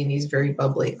happy, and he's very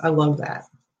bubbly. I love that.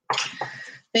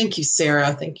 Thank you,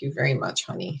 Sarah. Thank you very much,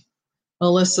 honey.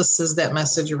 Melissa says that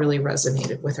message really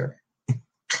resonated with her.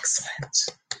 Excellent.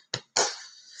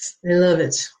 I love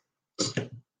it.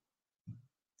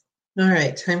 All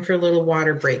right, time for a little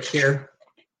water break here.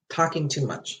 Talking too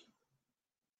much.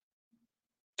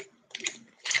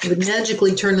 I would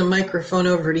magically turn the microphone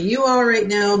over to you all right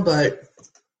now, but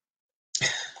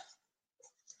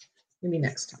maybe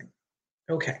next time.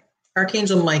 Okay.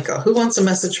 Archangel Michael. Who wants a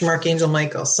message from Archangel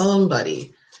Michael?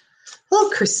 Somebody. Hello,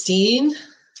 Christine.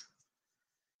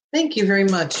 Thank you very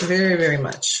much. Very, very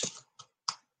much.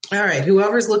 All right.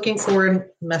 Whoever's looking for a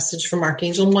message from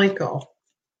Archangel Michael,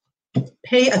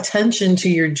 pay attention to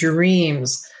your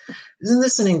dreams. Isn't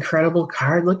this an incredible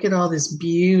card? Look at all this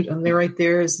beauty. And right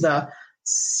there is the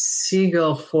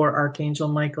seagull for Archangel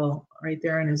Michael right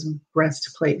there on his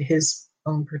breastplate, his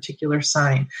own particular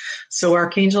sign. So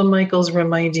Archangel Michael's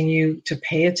reminding you to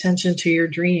pay attention to your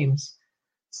dreams.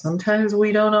 Sometimes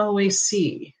we don't always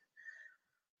see.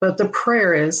 But the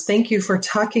prayer is, thank you for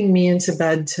tucking me into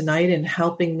bed tonight and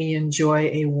helping me enjoy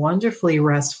a wonderfully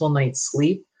restful night's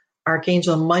sleep.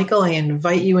 Archangel Michael, I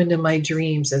invite you into my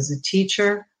dreams as a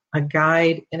teacher, a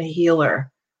guide, and a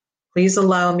healer. Please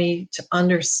allow me to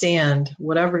understand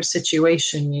whatever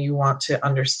situation you want to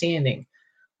understanding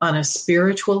on a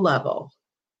spiritual level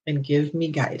and give me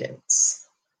guidance.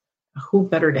 Who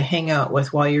better to hang out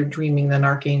with while you're dreaming than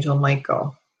Archangel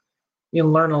Michael?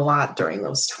 You'll learn a lot during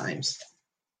those times.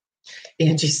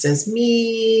 Angie says,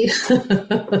 me.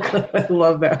 I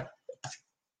love that.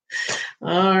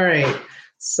 All right.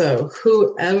 So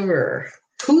whosoever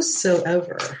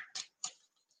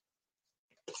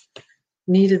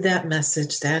needed that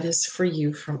message, that is for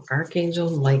you from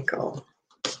Archangel Michael.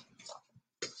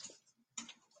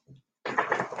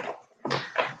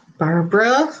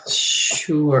 Barbara?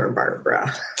 Sure,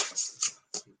 Barbara.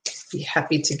 Be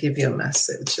happy to give you a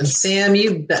message. And Sam,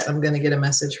 you bet I'm going to get a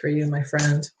message for you, my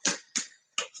friend.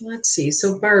 Let's see.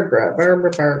 So Barbara.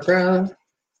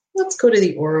 Let's go to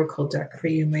the Oracle deck for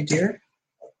you, my dear.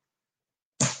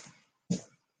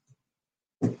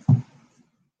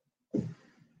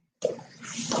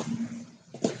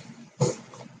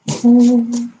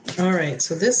 All right,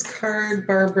 so this card,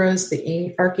 Barbara, is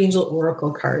the Archangel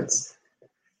Oracle cards.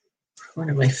 One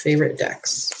of my favorite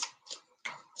decks.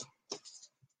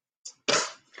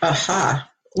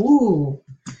 Aha. Ooh.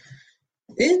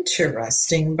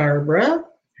 Interesting, Barbara.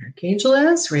 Archangel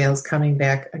Azrael is coming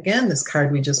back. Again, this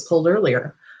card we just pulled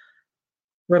earlier,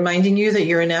 reminding you that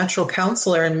you're a natural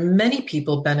counselor and many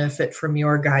people benefit from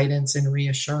your guidance and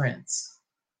reassurance.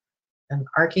 And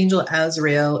Archangel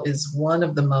Azrael is one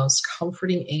of the most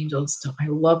comforting angels. I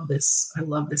love this. I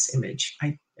love this image.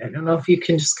 I don't know if you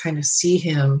can just kind of see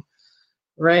him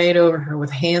right over her with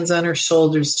hands on her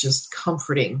shoulders, just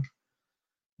comforting,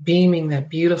 beaming that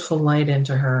beautiful light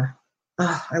into her.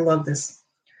 Oh, I love this.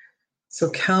 So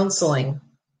counseling,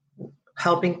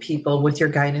 helping people with your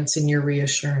guidance and your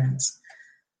reassurance.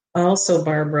 Also,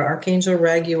 Barbara, Archangel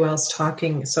Raguel's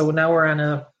talking. So now we're on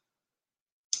a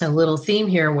little theme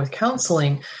here with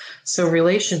counseling. So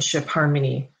relationship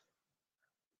harmony.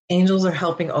 Angels are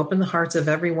helping open the hearts of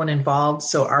everyone involved.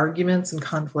 So arguments and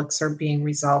conflicts are being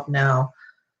resolved now.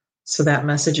 So that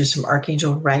message is from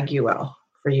Archangel Raguel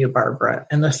for you, Barbara.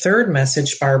 And the third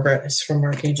message, Barbara, is from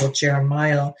Archangel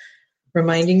Jeremiah,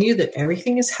 reminding you that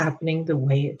everything is happening the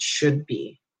way it should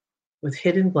be, with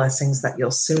hidden blessings that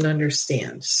you'll soon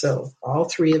understand. So all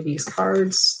three of these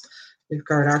cards, we've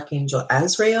got Archangel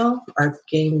Azrael,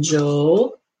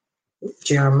 Archangel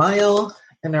Jeremiah,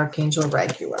 and Archangel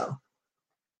Raguel.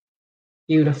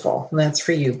 Beautiful. And that's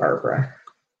for you, Barbara.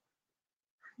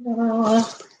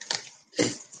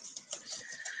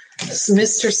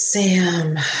 Mr.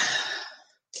 Sam.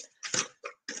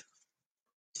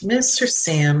 Mr.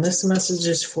 Sam, this message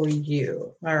is for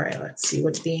you. All right, let's see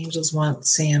what the angels want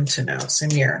Sam to know.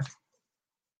 Samir.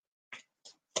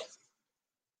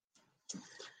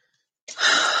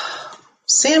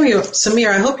 Samir,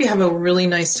 I hope you have a really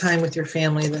nice time with your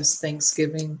family this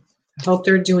Thanksgiving. I hope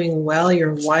they're doing well,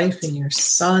 your wife and your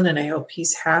son, and I hope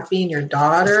he's happy, and your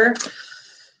daughter.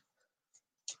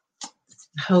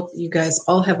 I hope you guys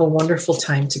all have a wonderful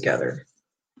time together.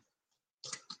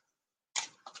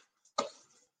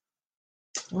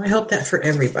 Well, I hope that for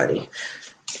everybody.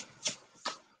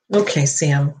 Okay,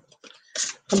 Sam.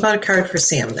 How about a card for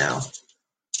Sam now?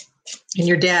 And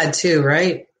your dad too,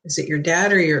 right? Is it your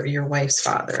dad or your wife's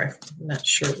father? I'm not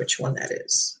sure which one that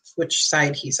is, which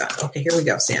side he's on. Okay, here we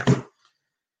go, Sam.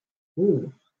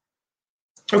 Ooh.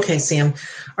 Okay, Sam.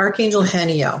 Archangel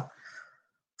Haniel.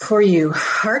 For you,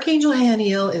 Archangel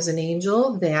Haniel is an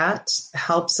angel that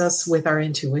helps us with our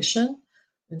intuition,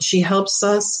 and she helps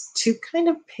us to kind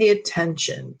of pay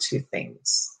attention to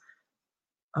things.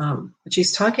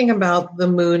 She's talking about the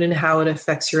moon and how it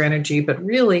affects your energy, but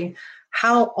really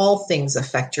how all things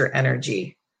affect your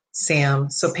energy,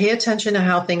 Sam. So pay attention to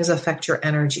how things affect your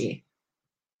energy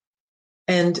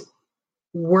and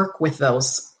work with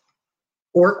those.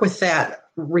 Work with that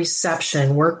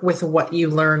reception, work with what you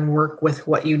learn, work with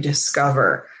what you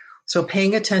discover. So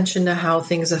paying attention to how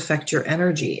things affect your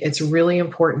energy, it's really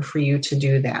important for you to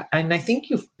do that. And I think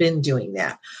you've been doing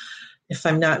that, if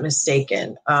I'm not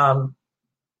mistaken.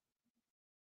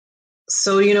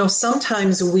 So,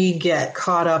 sometimes we get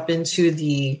caught up into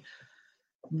the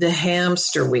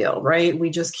hamster wheel, right? We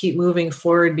just keep moving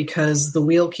forward because the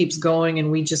wheel keeps going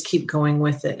and we just keep going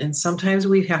with it. And sometimes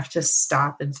we have to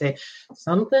stop and say,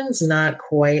 something's not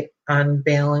quite on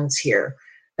balance here.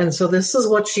 And so this is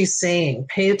what she's saying.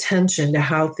 Pay attention to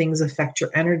how things affect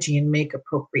your energy and make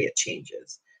appropriate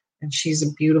changes. And she's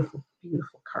a beautiful,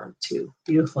 beautiful card too.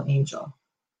 Beautiful angel.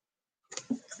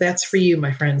 That's for you,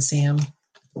 my friend Sam.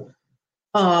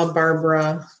 Oh,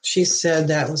 Barbara, she said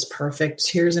that was perfect.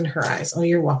 Tears in her eyes. Oh,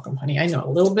 you're welcome, honey. I know a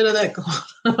little bit of that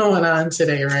going on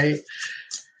today, right?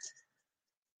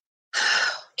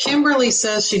 Kimberly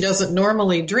says she doesn't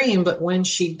normally dream, but when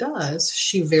she does,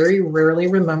 she very rarely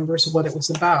remembers what it was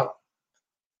about.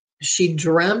 She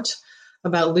dreamt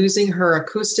about losing her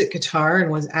acoustic guitar and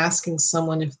was asking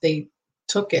someone if they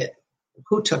took it,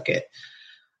 who took it.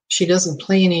 She doesn't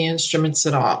play any instruments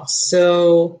at all.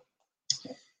 So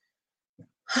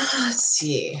let's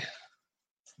see.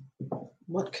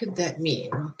 What could that mean?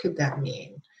 What could that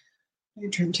mean? I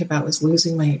dreamt about was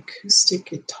losing my acoustic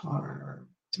guitar.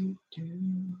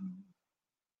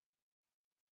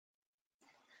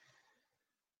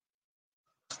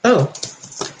 Oh.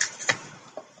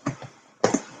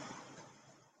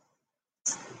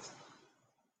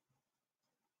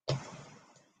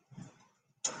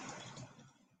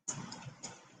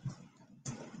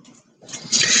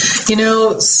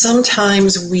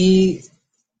 Sometimes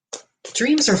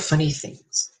dreams are funny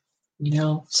things.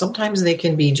 Sometimes they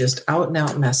can be just out and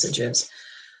out messages.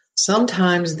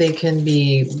 Sometimes they can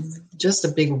be just a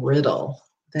big riddle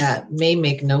that may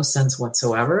make no sense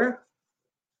whatsoever.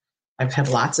 I've had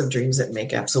lots of dreams that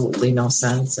make absolutely no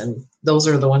sense. And those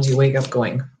are the ones you wake up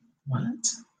going, what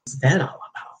is that all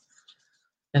about?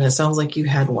 And it sounds like you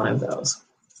had one of those.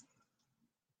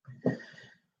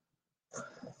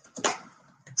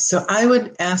 So I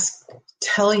would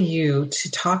tell you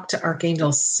to talk to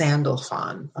Archangel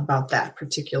Sandalphon about that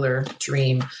particular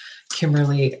dream,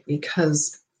 Kimberly,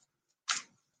 because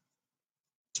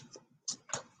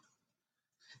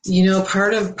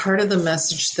part of the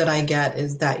message that I get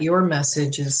is that your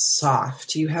message is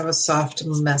soft. You have a soft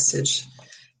message,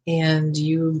 and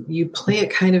you play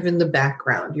it kind of in the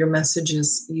background. Your message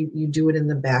is you do it in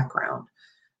the background,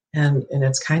 and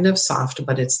it's kind of soft,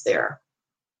 but it's there.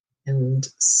 And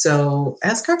so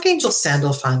ask Archangel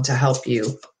Sandalphon to help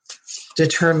you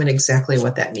determine exactly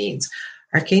what that means.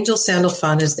 Archangel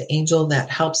Sandalphon is the angel that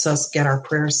helps us get our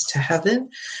prayers to heaven,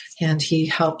 and he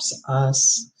helps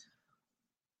us,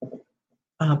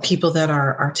 people that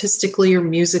are artistically or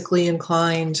musically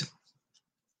inclined.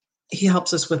 He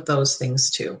helps us with those things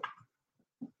too.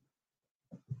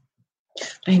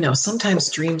 I know sometimes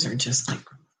dreams are just like,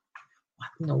 what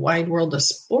in the wide world of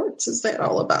sports is that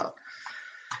all about?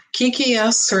 Kiki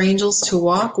asks her angels to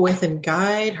walk with and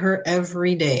guide her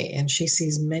every day, and she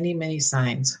sees many, many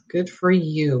signs. Good for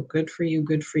you. Good for you.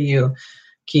 Good for you,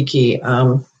 Kiki.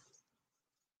 And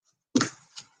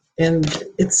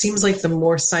it seems like the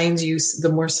more signs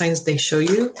they show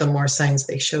you, the more signs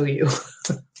they show you.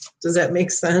 Does that make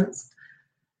sense?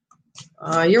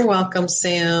 You're welcome,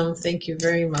 Sam. Thank you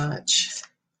very much.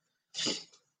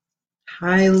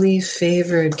 Highly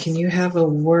favored. Can you have a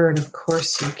word? Of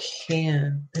course you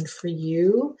can. And for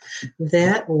you,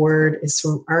 that word is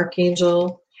from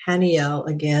Archangel Haniel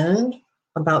again,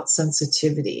 about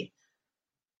sensitivity.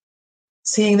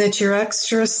 Saying that you're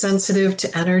extra sensitive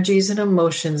to energies and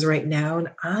emotions right now,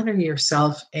 and honor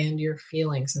yourself and your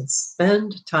feelings, and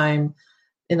spend time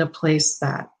in a place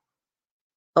that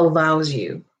allows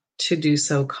you to do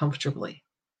so comfortably.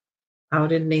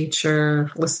 Out in nature,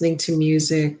 listening to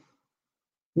music,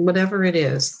 whatever it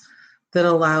is that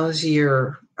allows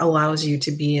you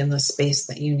to be in the space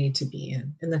that you need to be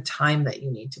in the time that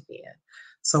you need to be in.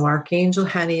 So Archangel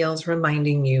Haniel is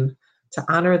reminding you to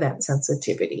honor that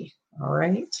sensitivity. All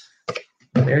right?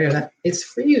 There you go. It's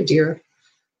for you, dear.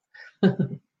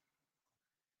 Oh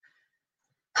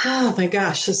my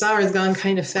gosh, this hour has gone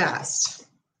kind of fast.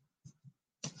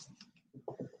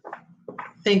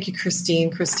 Thank you, Christine.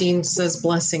 Christine says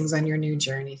blessings on your new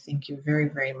journey. Thank you very,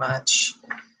 very much.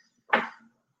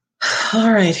 All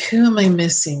right, who am I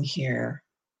missing here?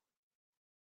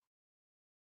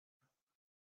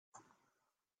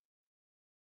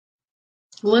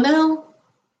 Linnell.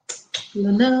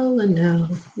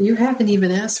 You haven't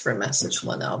even asked for a message,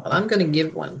 Linnell, but I'm going to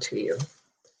give one to you.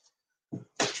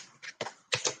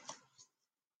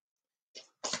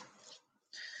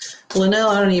 Linnell,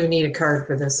 I don't even need a card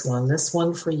for this one. This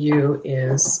one for you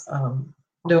is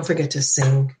don't forget to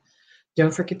sing.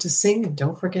 Don't forget to sing, and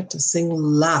don't forget to sing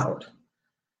loud.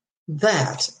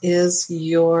 That is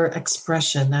your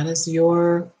expression. That is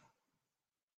your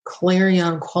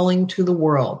clarion calling to the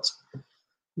world.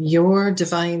 Your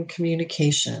divine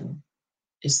communication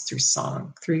is through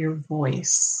song, through your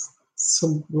voice.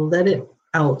 So let it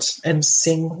out and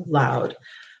sing loud.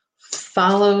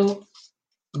 Follow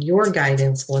your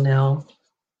guidance, Linnell.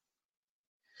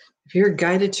 If you're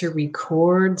guided to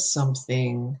record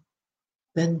something,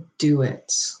 then do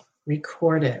it.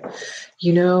 Record it.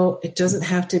 It doesn't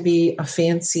have to be a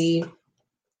fancy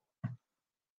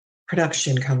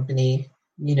production company,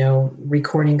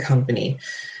 recording company.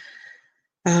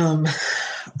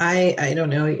 I don't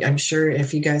know. I'm sure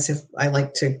if you guys I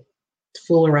like to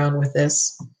fool around with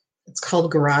this. It's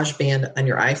called GarageBand on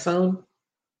your iPhone.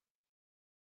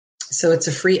 So it's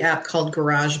a free app called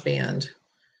GarageBand.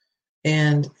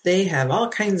 And they have all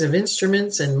kinds of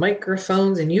instruments and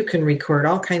microphones, and you can record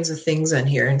all kinds of things on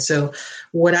here. And so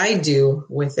what I do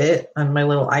with it on my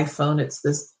little iPhone, it's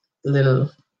this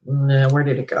little, where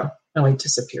did it go? Oh, I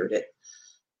disappeared it.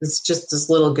 It's just this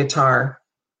little guitar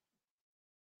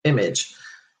image.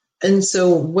 And so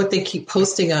what they keep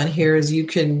posting on here is you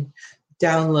can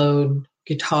download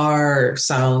guitar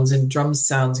sounds and drum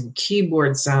sounds and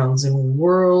keyboard sounds and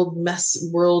world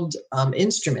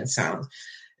instrument sounds.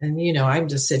 And, I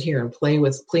just sit here and play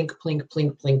with plink, plink,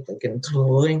 plink, plink, plink, and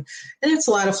tling, and it's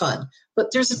a lot of fun.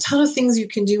 But there's a ton of things you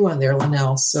can do on there,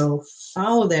 Linnell. So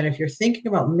follow that. If you're thinking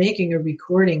about making a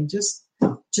recording, just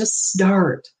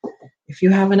start. If you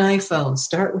have an iPhone,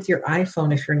 start with your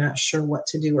iPhone if you're not sure what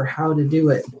to do or how to do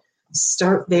it.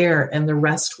 Start there, and the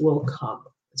rest will come,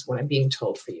 is what I'm being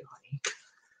told for you, honey.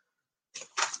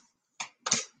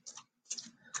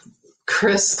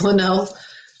 Chris, Linnell.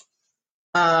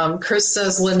 Chris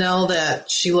says, Linnell,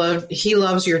 that he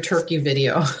loves your turkey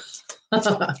video.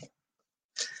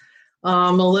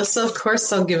 Melissa, of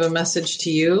course, I'll give a message to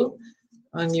you,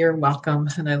 and you're welcome,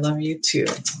 and I love you too.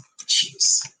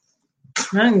 jeez.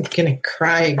 I'm going to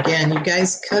cry again. You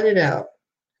guys cut it out.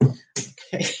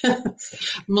 Okay.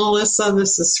 Melissa,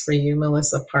 this is for you,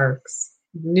 Melissa Parks.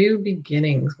 New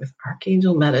beginnings with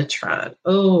Archangel Metatron.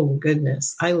 Oh,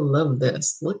 goodness. I love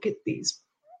this. Look at these.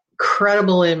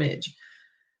 Incredible image.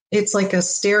 It's like a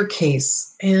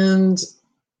staircase and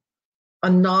a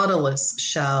nautilus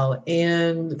shell,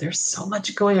 and there's so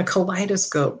much going, a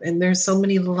kaleidoscope, and there's so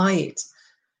many lights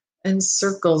and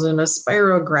circles and a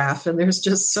spirograph, and there's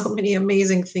just so many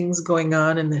amazing things going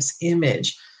on in this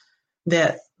image.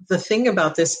 That the thing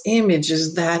about this image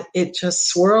is that it just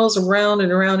swirls around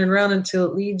and around and around until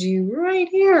it leads you right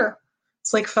here.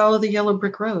 It's like Follow the Yellow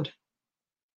Brick Road.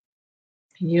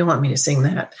 You don't want me to sing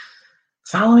that.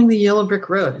 Following the Yellow Brick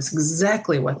Road is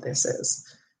exactly what this is.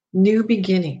 New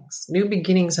beginnings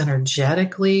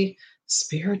energetically,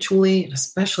 spiritually, and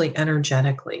especially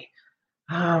energetically.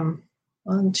 1,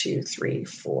 2, 3,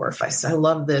 4, 5. I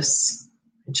love this.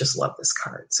 I just love this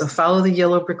card. So follow the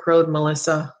Yellow Brick Road,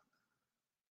 Melissa.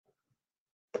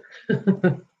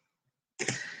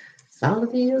 Follow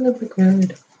the Yellow Brick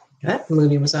Road. That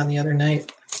movie was on the other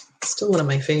night. Still one of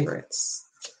my favorites.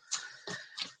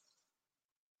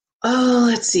 Oh,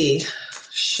 let's see.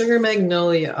 Sugar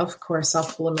Magnolia, of course, I'll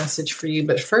pull a message for you.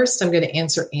 But first, I'm going to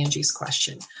answer Angie's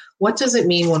question. What does it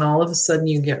mean when all of a sudden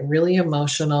you get really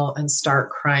emotional and start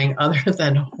crying other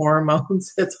than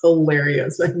hormones? It's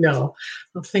hilarious. I know.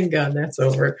 Oh, thank God that's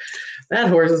over. That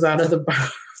horse is out of the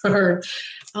barn.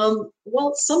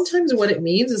 Well, sometimes what it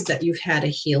means is that you've had a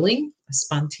healing, a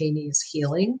spontaneous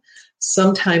healing.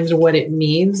 Sometimes what it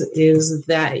means is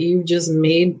that you just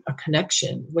made a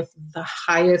connection with the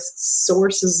highest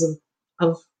sources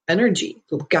of energy,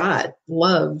 God,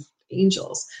 love,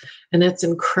 angels. And it's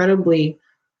incredibly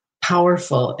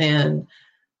powerful and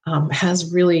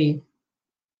has really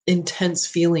intense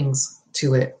feelings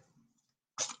to it.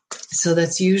 So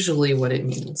that's usually what it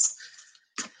means.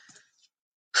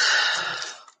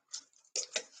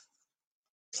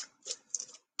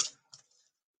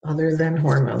 Other than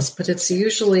hormones, but it's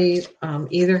usually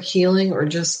either healing or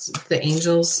just the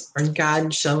angels or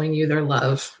God showing you their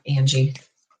love, Angie.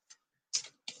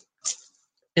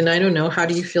 And I don't know, how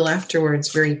do you feel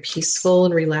afterwards? Very peaceful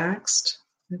and relaxed?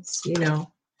 It's,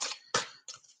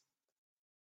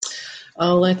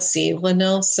 Oh, let's see.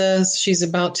 Linnell says she's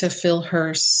about to fill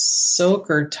her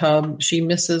soaker tub. She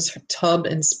misses her tub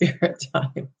and spirit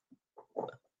time.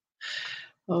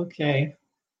 Okay.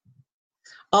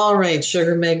 All right,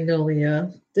 Sugar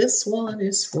Magnolia. This one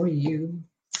is for you.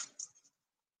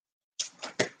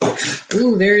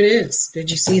 Ooh, there it is.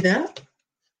 Did you see that?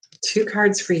 2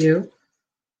 cards for you.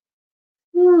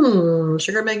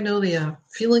 Sugar Magnolia,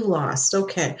 feeling lost.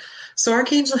 Okay. So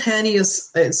Archangel Haniel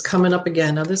is coming up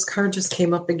again. Now, this card just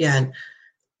came up again.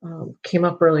 Came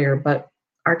up earlier, but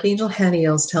Archangel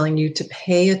Haniel is telling you to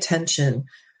pay attention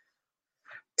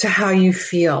to how you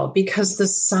feel, because the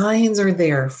signs are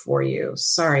there for you.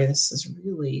 Sorry, this is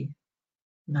really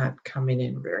not coming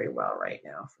in very well right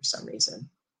now for some reason.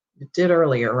 It did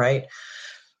earlier, right?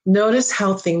 Notice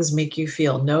how things make you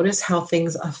feel. Notice how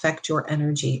things affect your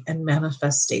energy and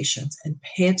manifestations, and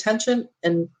pay attention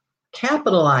and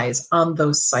capitalize on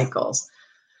those cycles.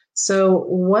 So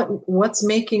what's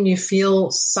making you feel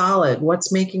solid?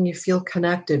 What's making you feel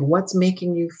connected? What's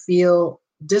making you feel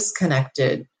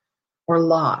disconnected or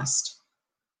lost?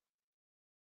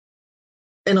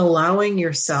 And allowing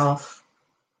yourself.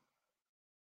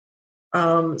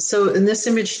 So in this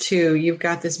image too, you've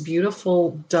got this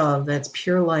beautiful dove that's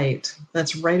pure light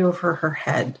that's right over her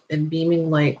head and beaming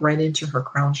light right into her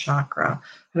crown chakra.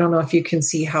 I don't know if you can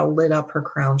see how lit up her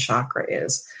crown chakra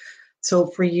is. So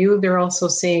for you, they're also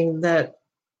saying that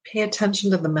pay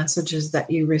attention to the messages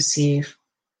that you receive,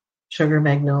 Sugar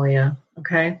Magnolia,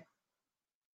 okay?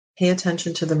 Pay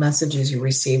attention to the messages you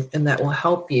receive, and that will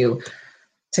help you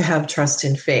to have trust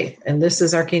and faith. And this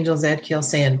is Archangel Zadkiel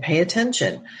saying, pay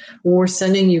attention. We're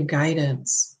sending you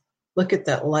guidance. Look at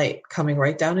that light coming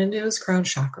right down into his crown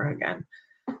chakra again.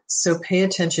 So pay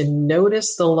attention.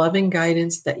 Notice the loving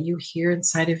guidance that you hear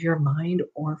inside of your mind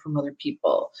or from other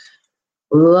people.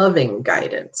 Loving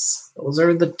guidance. Those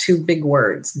are the 2 big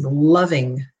words.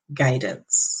 Loving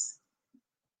guidance.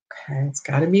 Okay, it's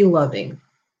got to be loving.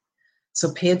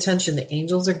 So pay attention. The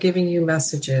angels are giving you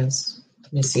messages.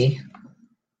 Let me see.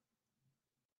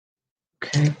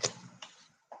 Okay.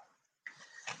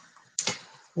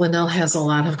 Linnell has a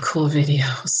lot of cool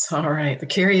videos. All right. The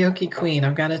Karaoke Queen.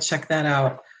 I've got to check that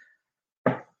out.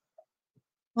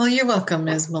 Well, you're welcome,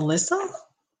 Ms. Melissa.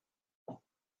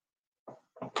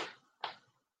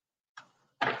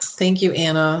 Thank you,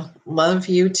 Anna. Love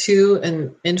you too,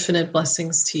 and infinite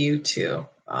blessings to you too.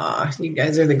 You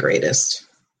guys are the greatest.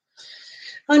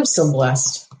 I'm so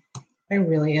blessed. I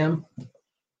really am.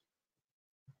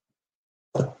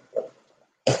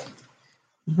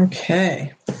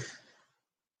 Okay.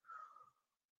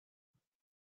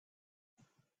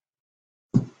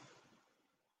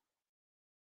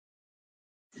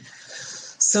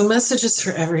 So messages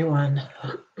for everyone.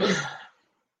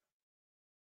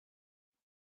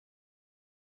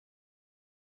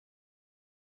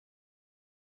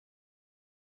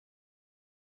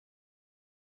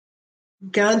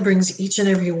 God brings each and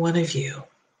every one of you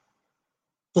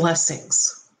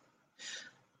blessings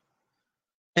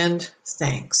and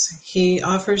thanks. He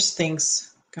offers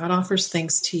thanks. God offers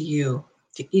thanks to you,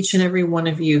 to each and every one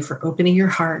of you, for opening your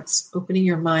hearts, opening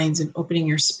your minds, and opening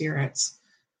your spirits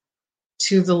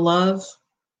to the love,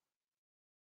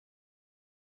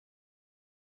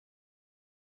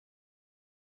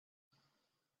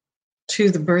 to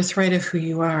the birthright of who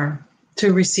you are,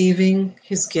 to receiving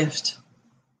his gift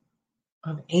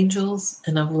of angels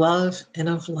and of love and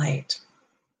of light.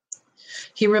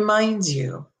 He reminds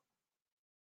you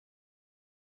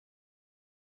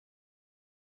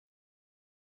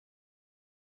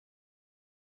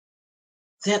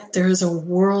that there is a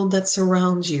world that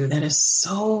surrounds you that is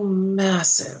so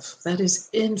massive, that is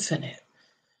infinite.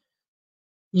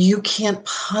 You can't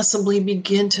possibly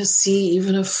begin to see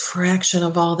even a fraction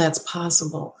of all that's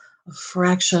possible, a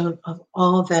fraction of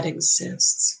all that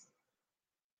exists.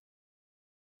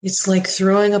 It's like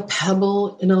throwing a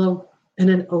pebble in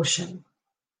an ocean.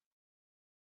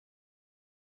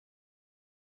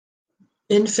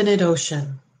 Infinite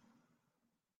ocean.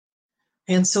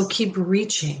 And so keep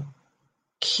reaching.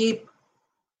 Keep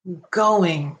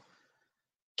going.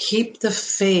 Keep the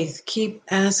faith. Keep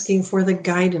asking for the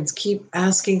guidance. Keep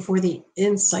asking for the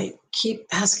insight. Keep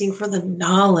asking for the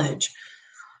knowledge.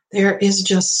 There is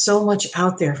just so much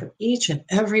out there for each and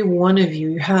every one of you.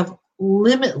 You have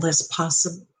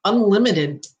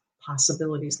unlimited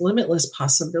possibilities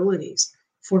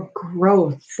for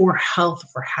growth, for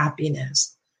health, for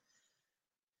happiness.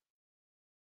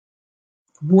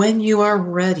 When you are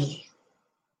ready,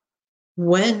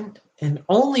 when and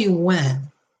only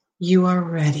when you are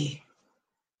ready,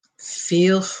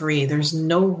 feel free. There's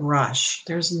no rush.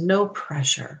 There's no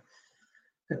pressure.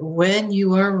 But when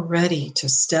you are ready to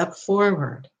step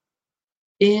forward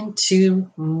into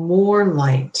more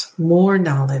light, more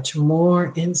knowledge,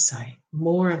 more insight,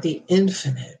 more of the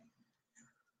infinite,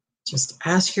 just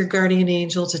ask your guardian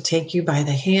angel to take you by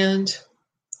the hand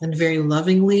and very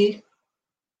lovingly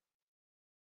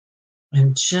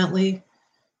and gently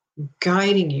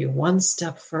guiding you one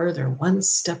step further, one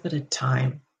step at a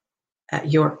time,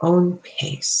 at your own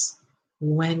pace,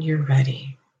 when you're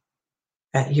ready.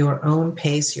 At your own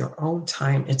pace, your own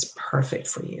time, it's perfect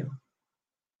for you.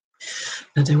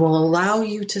 And it will allow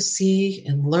you to see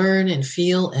and learn and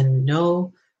feel and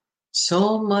know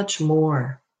so much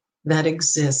more that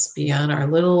exists beyond our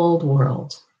little old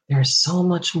world. There's so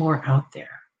much more out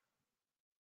there.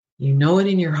 You know it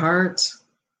in your heart.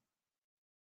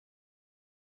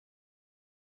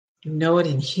 You know it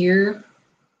in here,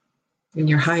 in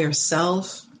your higher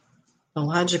self. The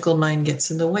logical mind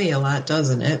gets in the way a lot,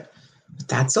 doesn't it? But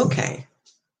that's okay.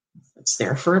 It's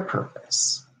there for a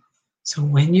purpose. So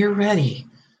when you're ready,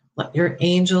 let your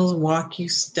angels walk you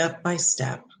step by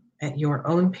step at your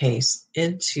own pace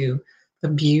into the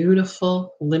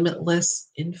beautiful, limitless,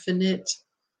 infinite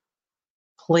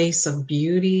place of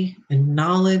beauty and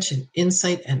knowledge and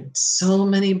insight and so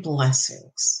many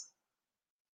blessings.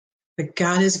 But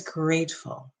God is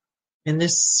grateful. In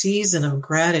this season of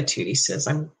gratitude, he says,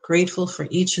 I'm grateful for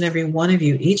each and every one of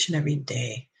you, each and every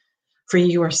day. For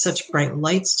you are such bright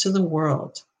lights to the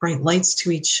world, bright lights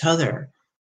to each other.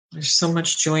 There's so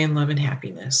much joy and love and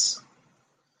happiness.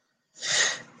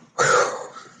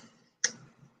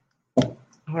 All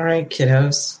right,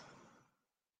 kiddos.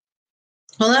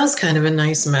 Well, that was kind of a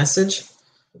nice message.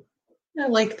 I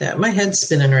like that. My head's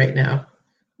spinning right now.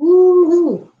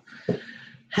 Woo-hoo.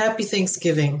 Happy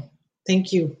Thanksgiving.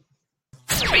 Thank you.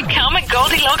 Become a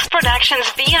Goldilocks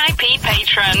Productions VIP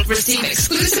patron. Receive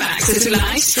exclusive access to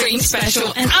live stream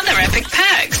special and other epic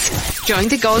perks. Join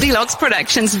the Goldilocks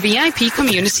Productions VIP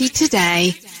community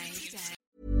today.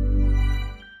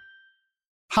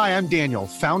 Hi, I'm Daniel,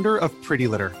 founder of Pretty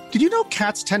Litter. Did you know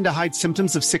cats tend to hide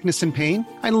symptoms of sickness and pain?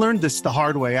 I learned this the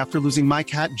hard way after losing my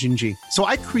cat, Gingy. So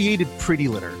I created Pretty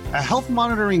Litter, a health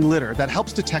monitoring litter that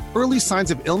helps detect early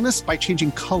signs of illness by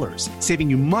changing colors, saving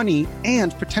you money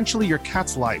and potentially your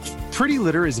cat's life. Pretty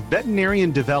Litter is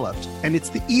veterinarian developed, and it's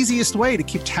the easiest way to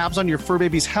keep tabs on your fur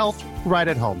baby's health right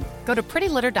at home. Go to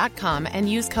prettylitter.com and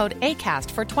use code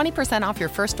ACAST for 20% off your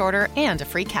first order and a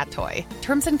free cat toy.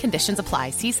 Terms and conditions apply.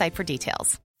 See site for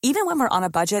details. Even when we're on a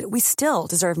budget, we still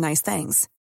deserve nice things.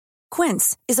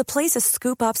 Quince is a place to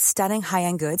scoop up stunning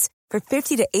high-end goods for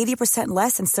 50 to 80%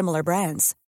 less than similar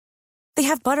brands. They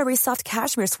have buttery soft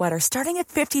cashmere sweaters starting at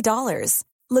 $50,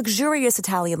 luxurious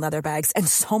Italian leather bags, and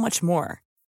so much more.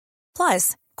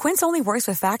 Plus, Quince only works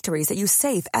with factories that use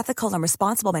safe, ethical, and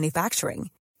responsible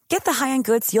manufacturing. Get the high-end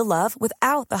goods you'll love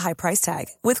without the high price tag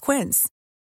with Quince.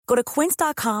 Go to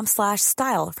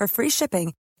quince.com/style for free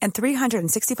shipping and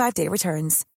 365-day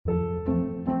returns.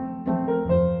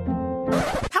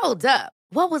 Hold up.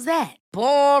 What was that?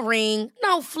 Boring.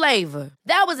 No flavor.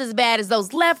 That was as bad as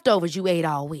those leftovers you ate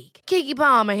all week. Keke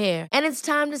Palmer here, and it's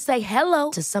time to say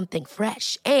hello to something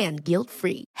fresh and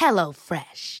guilt-free. Hello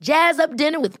Fresh. Jazz up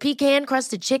dinner with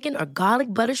pecan-crusted chicken or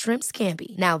garlic butter shrimp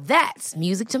scampi. Now that's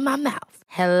music to my mouth.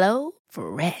 Hello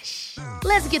Fresh.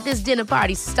 Let's get this dinner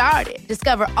party started.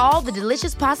 Discover all the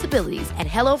delicious possibilities at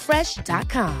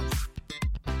HelloFresh.com.